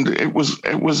 And it was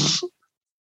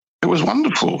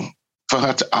wonderful for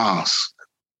her to ask.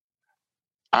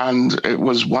 And it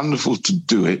was wonderful to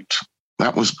do it.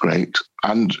 That was great.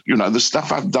 And, the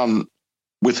stuff I've done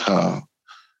with her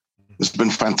has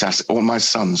been fantastic. All My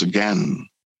Sons, again,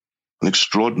 an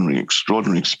extraordinary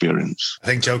experience. I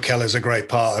think Joe Keller's a great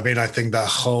part. I mean, I think that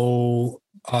whole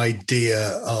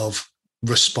idea of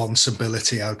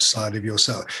responsibility outside of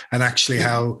yourself and actually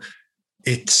how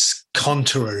it's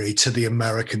contrary to the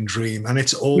American dream. And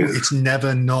it's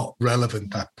never not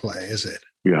relevant, that play, is it?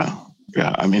 Yeah.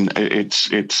 Yeah. I mean, it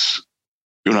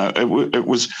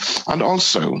was, and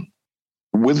also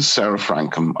with Sarah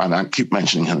Frankham, and I keep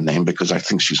mentioning her name because I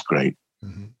think she's great.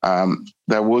 Mm-hmm.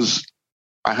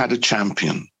 I had a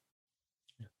champion,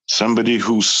 somebody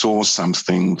who saw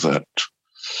something that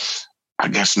I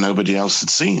guess nobody else had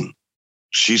seen.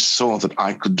 She saw that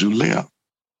I could do Lear.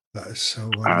 That is so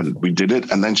wonderful. And we did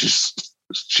it. And then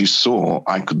she saw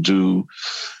I could do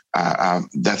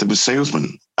Death of a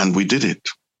Salesman, and we did it.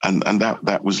 And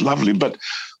that was lovely. But,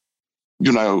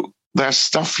 there's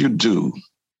stuff you do.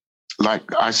 Like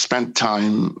I spent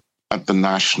time at the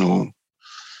National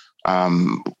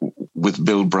with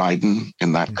Bill Bryden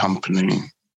in that company.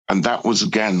 And that was,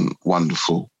 again,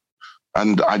 wonderful.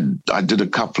 And I did a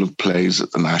couple of plays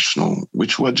at the National,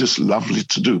 which were just lovely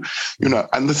to do.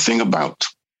 And the thing about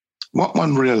what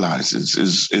one realizes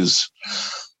is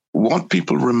what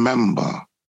people remember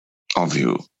of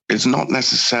you is not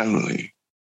necessarily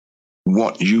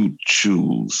what you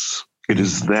choose. It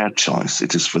is their choice.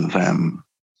 It is for them,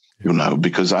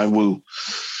 because I will,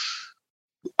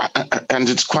 and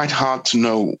it's quite hard to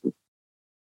know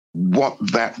what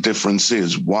that difference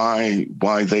is, why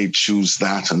they choose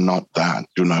that and not that.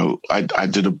 I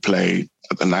did a play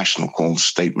at the National called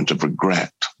Statement of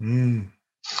Regret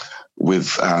with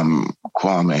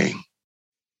Kwame.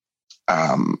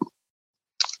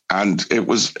 And it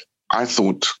was, I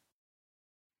thought,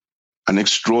 an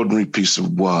extraordinary piece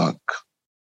of work.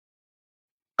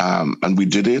 And we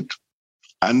did it.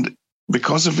 And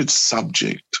because of its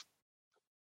subject,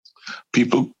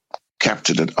 people kept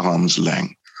it at arm's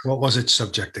length. What was its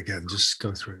subject again? Just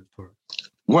go through it for us.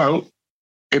 Well,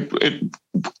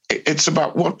 it's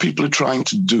about what people are trying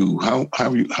to do.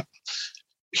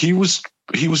 He was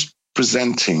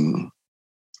presenting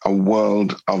a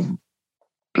world of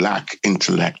Black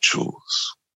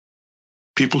intellectuals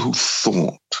people who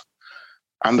thought.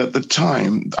 And at the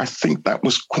time, I think that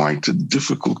was quite a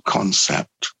difficult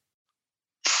concept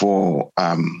for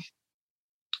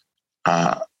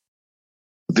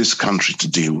this country to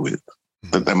deal with,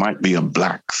 that there might be a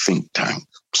black think tank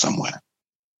somewhere.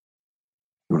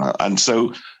 And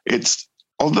so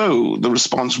although the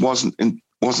response wasn't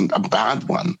a bad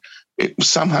one,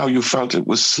 somehow you felt it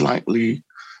was slightly,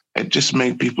 it just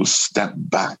made people step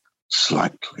back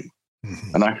slightly.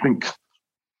 Mm-hmm. And I think,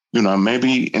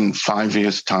 maybe in 5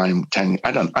 years' time, 10,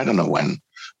 I don't know when,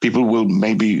 people will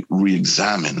maybe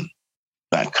re-examine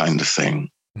that kind of thing.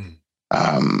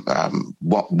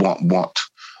 What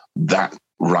that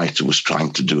writer was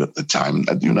trying to do at the time.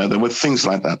 There were things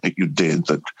like that you did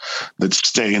that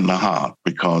stay in the heart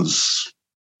because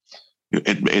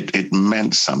it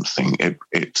meant something. It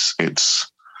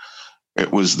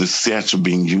was the theatre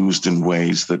being used in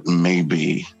ways that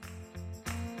maybe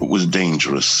it was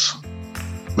dangerous,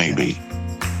 maybe.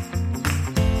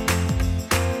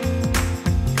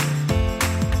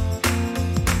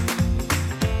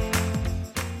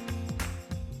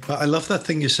 I love that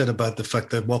thing you said about the fact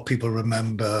that what people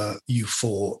remember you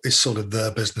for is sort of their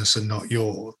business and not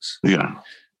yours. Yeah.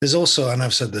 There's also, and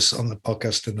I've said this on the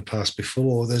podcast in the past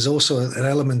before, there's also an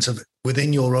element of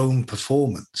within your own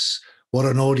performance, what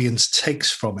an audience takes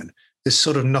from it. There's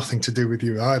sort of nothing to do with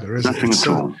you either, is nothing it? At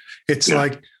all. It's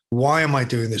like, why am I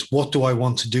doing this? What do I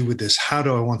want to do with this? How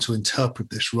do I want to interpret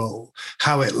this role?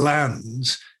 How it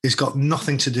lands has got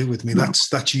nothing to do with me. No.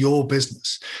 That's your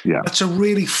business. Yeah. That's a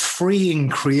really freeing,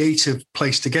 creative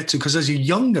place to get to. Because as a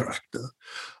younger actor,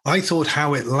 I thought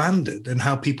how it landed and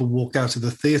how people walked out of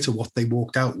the theatre, what they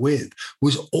walked out with,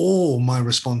 was all my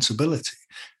responsibility.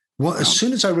 Well, as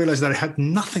soon as I realized that it had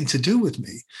nothing to do with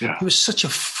me, it was such a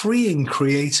freeing,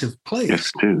 creative place.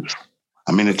 Yes, it is.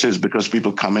 I mean, it is because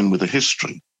people come in with a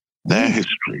history, their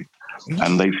history,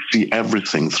 and they see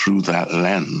everything through that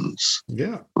lens.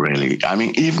 Yeah. Really. I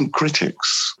mean, even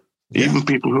critics, even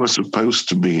people who are supposed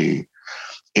to be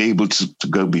able to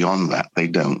go beyond that, they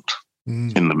don't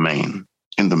in the main.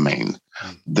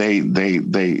 They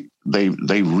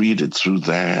read it through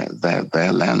their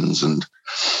lens, and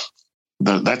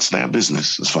that's their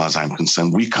business as far as I'm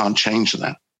concerned. We can't change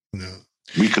that. No.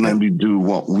 We can only do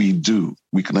what we do.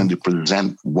 We can only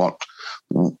present what,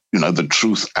 the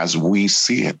truth as we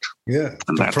see it. Yeah,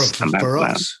 for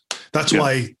us. That's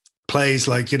why plays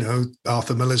like,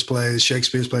 Arthur Miller's plays,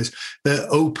 Shakespeare's plays, they're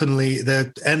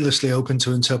endlessly open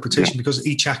to interpretation because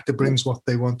each actor brings what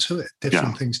they want to it,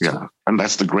 different things to it. And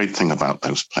that's the great thing about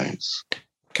those plays.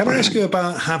 Can I ask you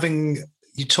about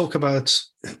you talk about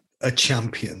a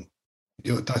champion,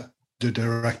 the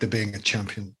director being a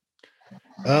champion.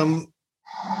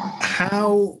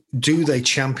 How do they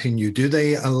champion you? Do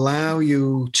they allow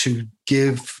you to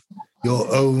give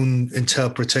your own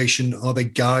interpretation? Are they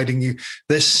guiding you?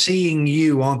 They're seeing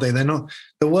you, aren't they? They're not.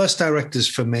 The worst directors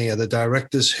for me are the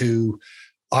directors who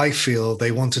I feel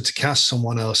they wanted to cast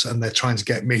someone else and they're trying to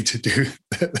get me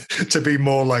to be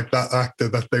more like that actor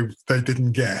that they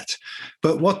didn't get.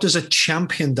 But what does a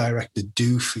champion director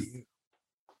do for you?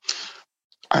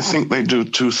 I think they do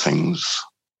two things.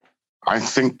 I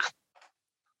think,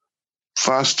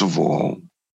 first of all,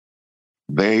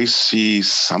 they see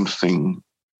something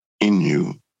in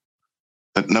you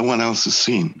that no one else has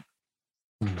seen.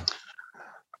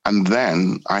 And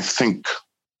then I think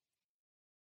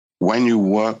when you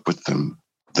work with them,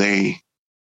 they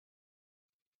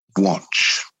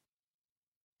watch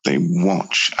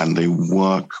and they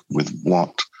work with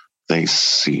what they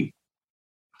see.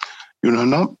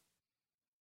 Not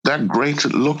they're great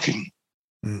at looking.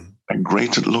 They're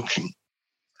great at looking.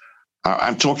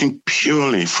 I'm talking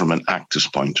purely from an actor's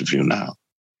point of view now.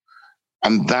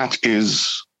 And that is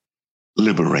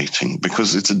liberating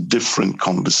because it's a different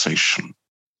conversation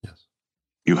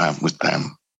you have with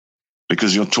them.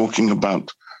 Because you're talking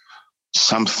about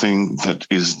something that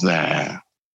is there,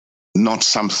 not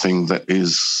something that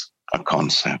is a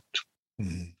concept.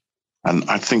 And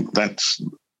I think that's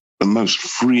the most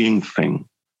freeing thing,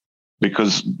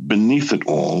 because beneath it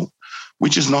all,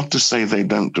 which is not to say they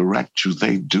don't direct you,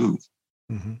 they do.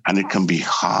 And it can be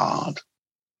hard,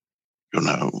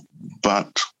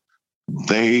 but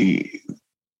they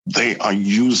are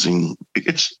using,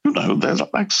 it's, they're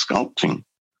like sculpting,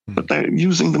 but they're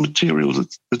using the material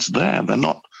that's there. They're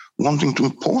not wanting to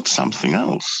import something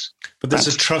else. But there's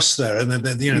a trust there, and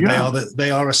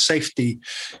they are a safety.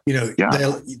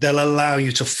 They'll allow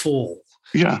you to fall.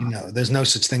 There's no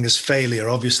such thing as failure,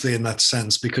 obviously, in that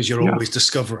sense, because you're always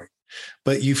discovering.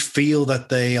 But you feel that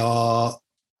they are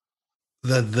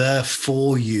they're there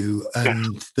for you,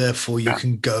 and therefore you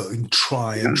can go and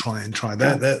try and try and try.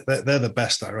 They're the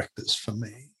best directors for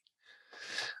me.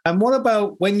 And what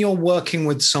about when you're working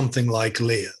with something like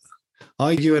Lear?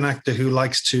 Are you an actor who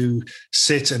likes to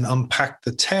sit and unpack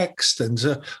the text,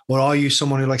 or are you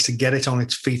someone who likes to get it on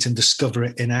its feet and discover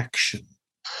it in action?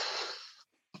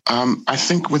 I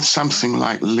think with something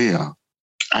like Lear,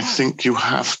 I think you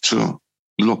have to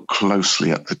look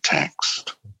closely at the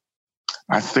text.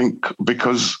 I think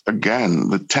because, again,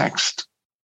 the text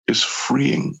is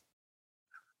freeing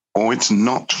or it's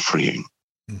not freeing.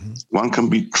 Mm-hmm. One can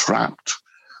be trapped.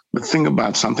 The thing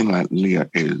about something like Lear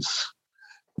is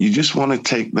you just want to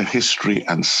take the history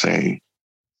and say,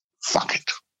 fuck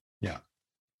it. Yeah.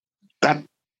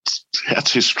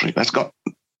 That's history. That's got...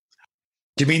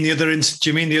 Do you mean the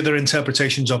other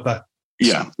interpretations of that?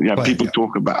 Yeah. People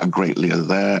talk about a great Lear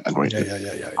there, a great...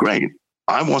 Yeah. Great.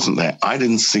 I wasn't there. I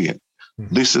didn't see it.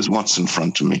 Mm-hmm. This is what's in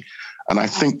front of me. And I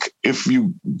think if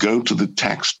you go to the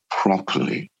text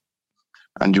properly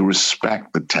and you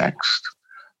respect the text,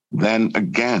 then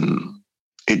again,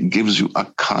 it gives you a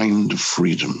kind of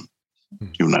freedom.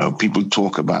 You know, people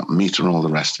talk about meter and all the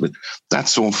rest of it.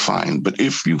 That's all fine. But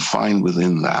if you find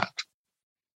within that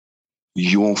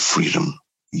your freedom,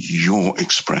 your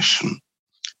expression,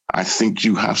 I think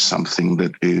you have something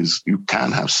you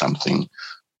can have something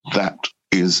that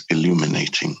is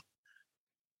illuminating.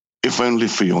 If only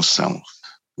for yourself.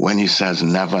 When he says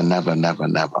never, never, never,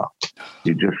 never,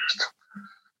 he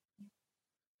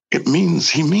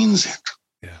means it.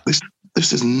 Yeah.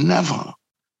 This is never,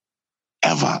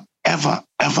 ever, ever,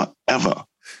 ever, ever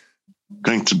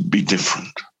going to be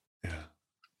different. Yeah.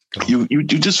 You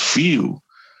just feel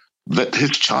that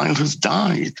his child has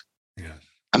died. Yeah.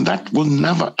 And that will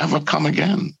never, ever come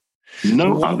again.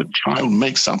 No other child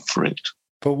makes up for it.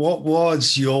 But what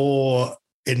was your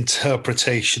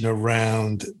interpretation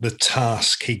around the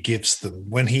task he gives them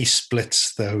when he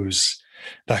splits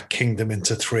that kingdom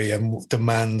into three and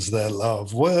demands their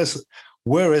love?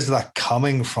 Where is that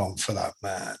coming from for that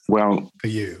man? Well, for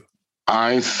you,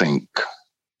 I think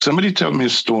somebody told me a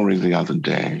story the other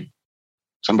day.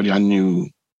 Somebody I knew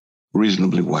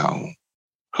reasonably well,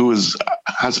 who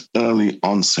has early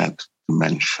onset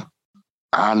dementia,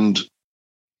 and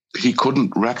he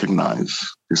couldn't recognize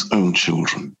his own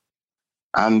children.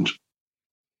 And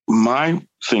my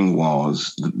thing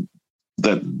was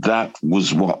that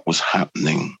was what was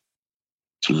happening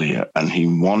to Lear, and he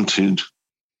wanted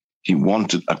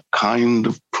a kind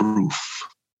of proof,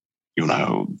 you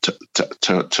know,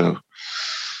 to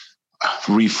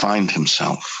re-find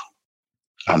himself.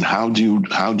 And how do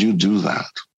you do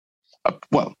that?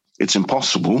 Well, it's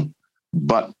impossible,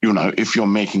 but you know, if you're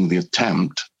making the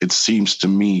attempt, it seems to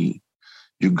me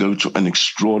you go to an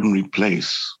extraordinary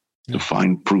place to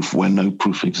find proof where no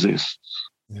proof exists.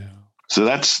 Yeah. So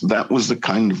that was the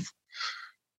kind of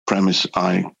premise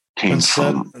I came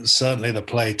from. Certainly the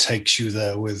play takes you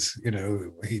there with, you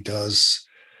know, he does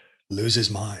lose his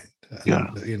mind.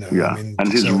 Yeah. You know, yeah. I mean,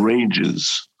 and his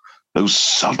rages, those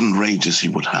sudden rages he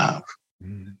would have,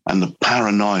 and the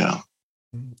paranoia.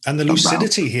 And the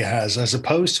lucidity he has as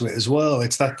opposed to it as well.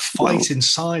 It's that fight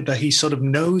inside that he sort of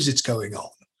knows it's going on.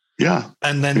 Yeah.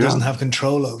 And then doesn't have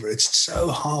control over it. It's so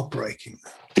heartbreaking.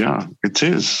 Yeah, it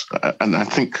is. And I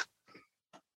think,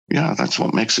 that's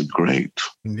what makes it great.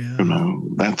 Yeah. You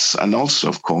know, and also,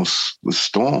 of course, the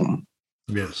storm.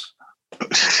 Yes.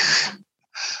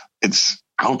 It's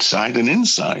outside and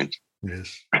inside.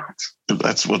 Yes.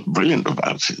 That's what's brilliant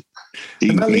about it.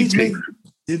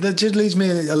 That just leads me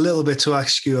a little bit to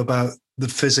ask you about the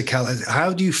physicality.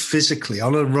 How do you physically,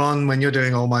 on a run when you're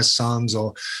doing All My Sons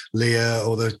or Lear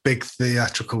or those big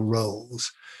theatrical roles,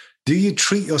 do you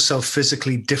treat yourself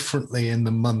physically differently in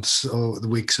the months or the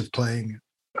weeks of playing?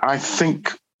 I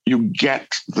think you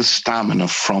get the stamina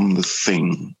from the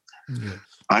thing. Yes.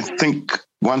 I think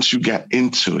once you get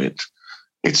into it,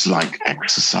 it's like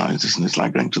exercise, isn't it? It's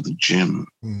like going to the gym.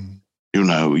 Mm. You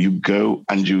know, you go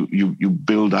and you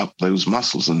build up those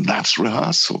muscles, and that's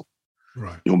rehearsal.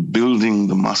 Right. You're building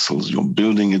the muscles. You're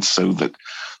building it so that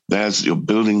you're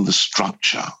building the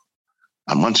structure.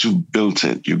 And once you've built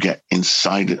it, you get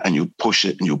inside it and you push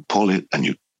it and you pull it and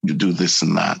you do this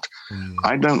and that.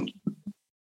 Mm.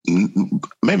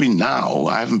 Maybe now,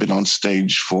 I haven't been on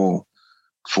stage for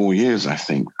 4 years, I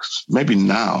think. Maybe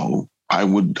now I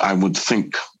would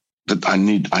think that I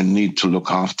need to look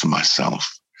after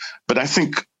myself. But I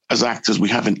think as actors, we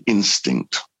have an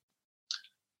instinct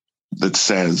that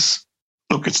says,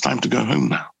 look, it's time to go home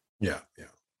now. Yeah.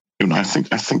 You know, I think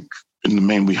in the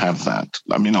main we have that.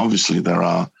 I mean, obviously there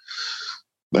are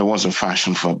there was a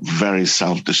fashion for very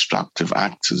self-destructive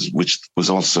actors, which was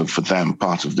also for them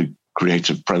part of the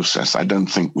creative process. I don't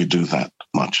think we do that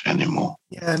much anymore.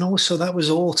 Yeah, and also that was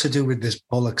all to do with this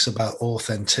bollocks about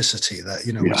authenticity that,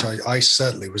 which I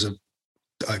certainly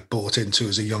I bought into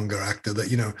as a younger actor,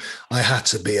 that, I had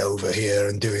to be over here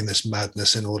and doing this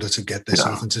madness in order to get this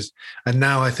authenticity. And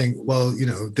now I think, well,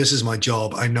 this is my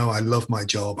job. I know I love my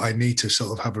job. I need to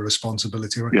sort of have a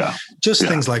responsibility. Right? Just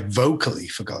things like vocally,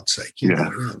 for God's sake.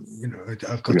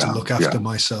 I've got to look after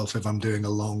myself if I'm doing a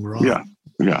long run. Yeah.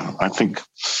 I think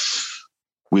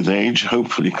with age,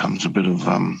 hopefully comes a bit of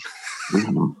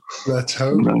let's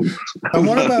hope. And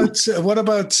what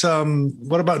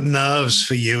about nerves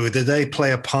for you? Did they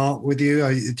play a part with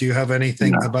you? Do you have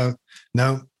anything about?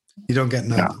 No, you don't get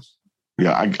nervous.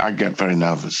 Yeah, I get very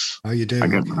nervous. Oh, you do? I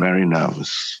get very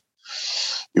nervous.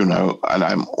 And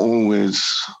I'm always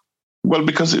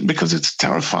because it's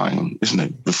terrifying, isn't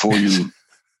it? Before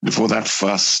that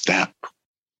first step,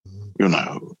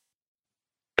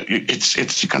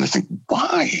 it's you kind of think,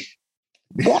 why?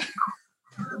 What?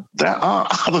 There are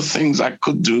other things I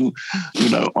could do,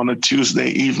 on a Tuesday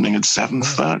evening at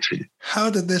 7:30.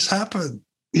 How did this happen?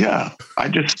 Yeah,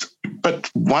 but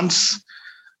once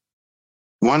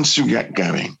you get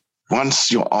going, once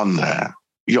you're on there.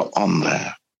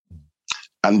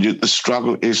 And the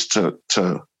struggle is to,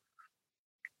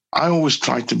 I always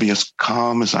try to be as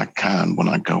calm as I can when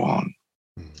I go on.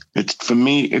 For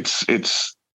me, it's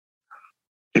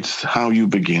how you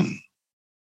begin.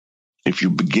 If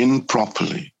you begin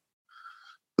properly,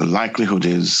 the likelihood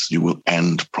is you will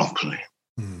end properly.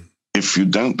 If you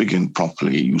don't begin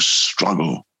properly, you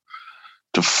struggle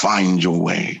to find your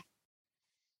way.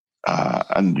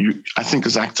 And I think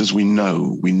as actors, we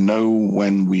know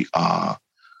when we are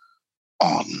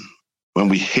on, when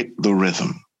we hit the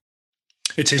rhythm.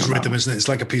 It is rhythm, isn't it? It's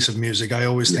like a piece of music. I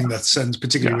always think that sense,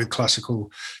 particularly with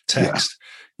classical text,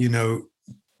 you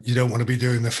don't want to be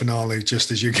doing the finale just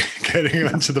as you're getting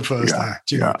into the first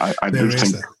act.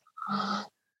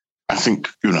 I think,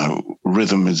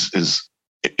 rhythm is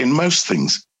in most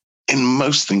things,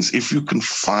 if you can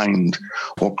find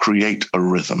or create a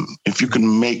rhythm, if you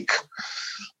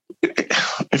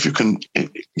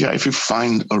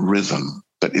find a rhythm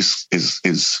that is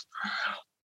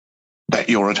that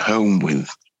you're at home with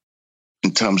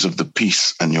in terms of the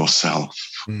piece and yourself,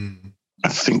 I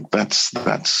think that's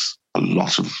a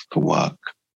lot of the work.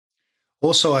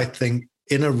 Also, I think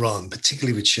in a run,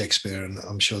 particularly with Shakespeare, and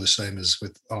I'm sure the same as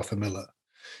with Arthur Miller,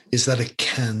 is that it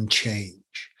can change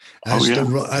as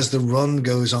the run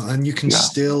goes on, and you can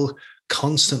still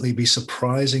constantly be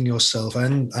surprising yourself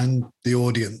and the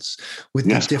audience with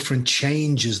the different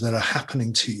changes that are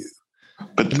happening to you.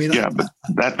 But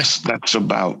that's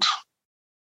about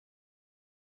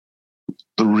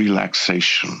the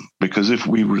relaxation, because if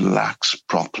we relax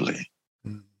properly,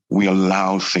 we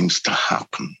allow things to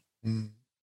happen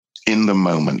in the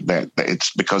moment. That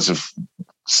it's because of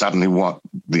suddenly what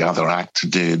the other actor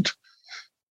did.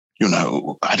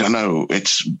 I don't know.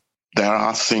 There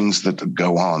are things that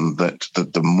go on that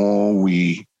the more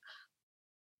we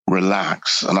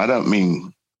relax, and I don't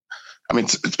mean,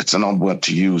 it's an odd word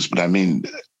to use, but I mean,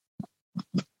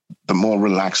 the more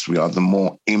relaxed we are, the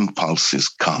more impulses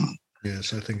come.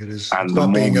 Yes, I think it is. And it's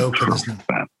about being open, isn't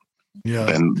it?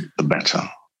 Then the better.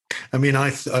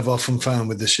 I've often found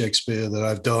with the Shakespeare that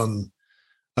I've done,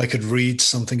 I could read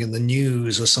something in the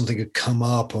news or something had come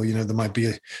up, or, there might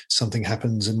be something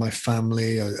happens in my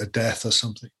family, a death or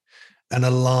something. And a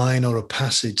line or a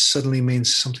passage suddenly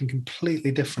means something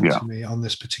completely different to me on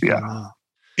this particular night.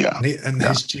 Yeah. And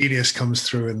his genius comes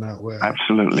through in that way.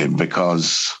 Absolutely,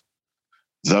 because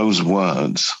those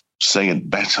words say it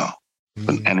better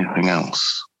than anything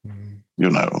else.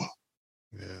 Yes.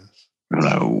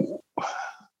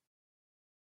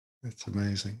 It's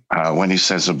amazing. When he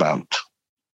says about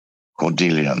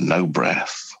Cordelia, no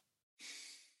breath,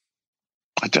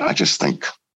 I just think,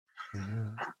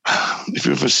 if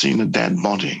you've ever seen a dead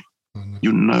body,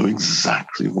 you know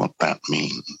exactly what that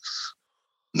means.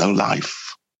 No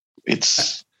life.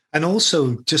 And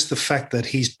also just the fact that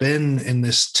he's been in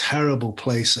this terrible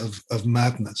place of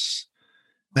madness,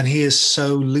 and he is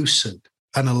so lucid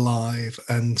and alive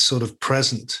and sort of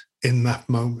present in that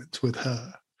moment with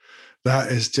her.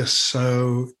 That is just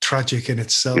so tragic in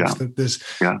itself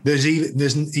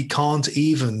that he can't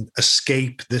even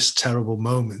escape this terrible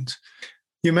moment.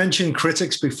 You mentioned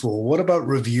critics before. What about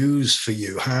reviews for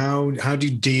you? How do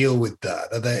you deal with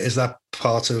that? Is that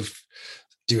part of,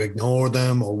 do you ignore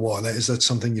them or what? Is that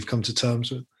something you've come to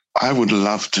terms with? I would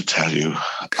love to tell you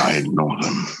I ignore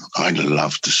them. I'd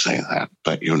love to say that,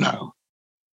 but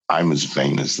I'm as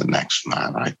vain as the next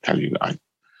man. I tell you,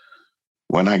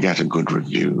 when I get a good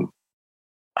review,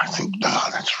 I think, oh,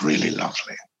 that's really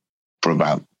lovely, for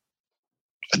about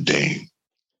a day.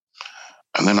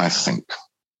 And then I think,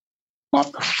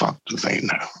 what the fuck do they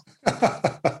know?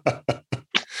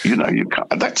 You know, you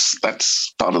can't,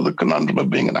 that's part of the conundrum of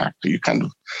being an actor.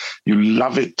 You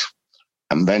love it,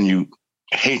 and then you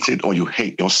hate it, or you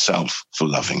hate yourself for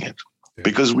loving it,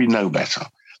 because we know better.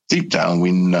 Deep down,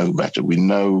 we know better. We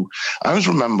know. I always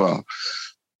remember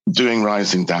doing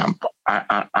Rising Damp.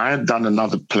 I had done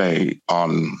another play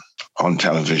on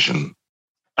television,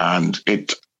 and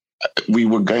we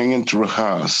were going in to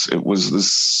rehearse. It was the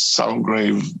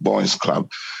Sulgrave Boys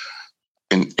Club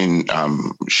in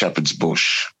Shepherd's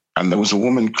Bush, and there was a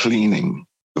woman cleaning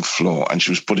the floor, and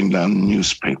she was putting down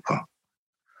newspaper.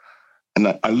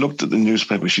 And I looked at the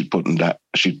newspaper she'd put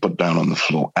down on the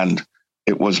floor, and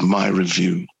it was my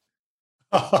review.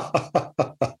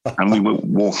 And we were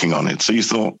walking on it. So you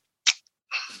thought,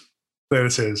 there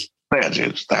it is. There it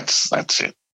is. That's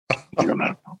it. You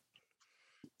know.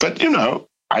 But, you know,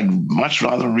 I'd much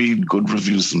rather read good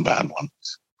reviews than bad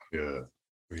ones. Yeah,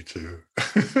 me too.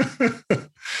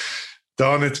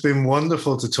 Don, it's been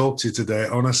wonderful to talk to you today.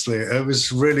 Honestly, it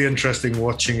was really interesting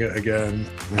watching it again.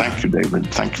 Thank you, David.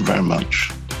 Thank you very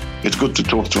much. It's good to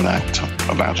talk to an actor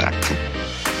about acting.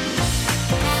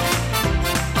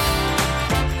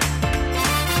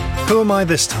 Who Am I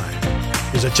This Time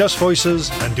is a Just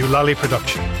Voices and Doolally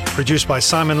production. Produced by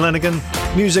Simon Lenigan,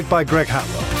 music by Greg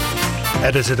Hatwell.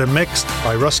 Edited and mixed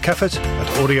by Russ Keffert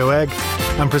at Audio Egg,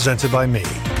 and presented by me,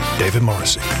 David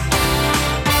Morrissey.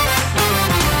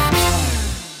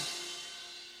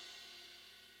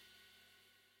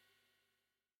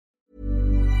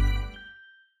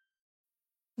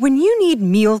 When you need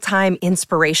mealtime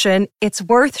inspiration, it's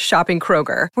worth shopping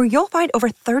Kroger, where you'll find over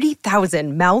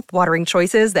 30,000 mouth-watering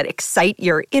choices that excite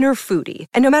your inner foodie.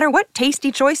 And no matter what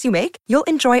tasty choice you make, you'll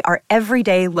enjoy our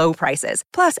everyday low prices,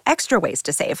 plus extra ways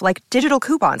to save, like digital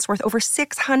coupons worth over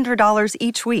 $600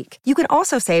 each week. You can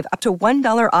also save up to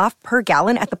 $1 off per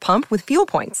gallon at the pump with fuel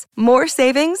points. More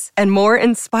savings and more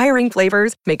inspiring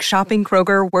flavors make shopping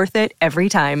Kroger worth it every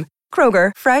time.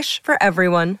 Kroger, fresh for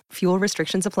everyone. Fuel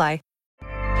restrictions apply.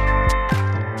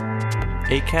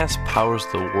 Acast powers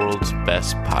the world's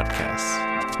best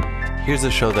podcasts. Here's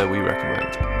a show that we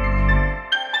recommend.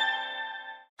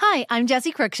 Hi, I'm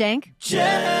Jessie Cruikshank. Jessie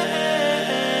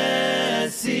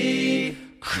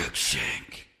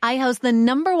Cruikshank. I host the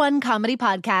 #1 comedy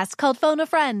podcast called Phone a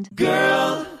Friend.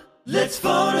 Girl, let's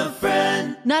phone a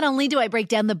friend. Not only do I break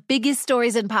down the biggest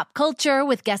stories in pop culture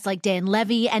with guests like Dan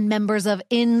Levy and members of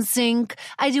NSYNC,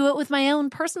 I do it with my own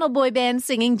personal boy band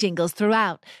singing jingles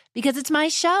throughout. Because it's my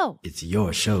show. It's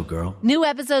your show, girl. New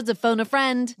episodes of Phone a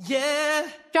Friend. Yeah.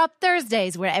 Drop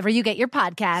Thursdays wherever you get your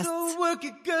podcasts. So work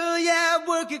it, girl, yeah,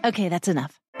 work it. Okay, that's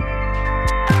enough.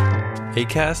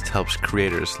 Acast helps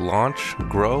creators launch,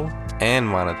 grow, and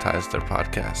monetize their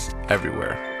podcasts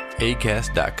everywhere.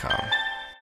 Acast.com.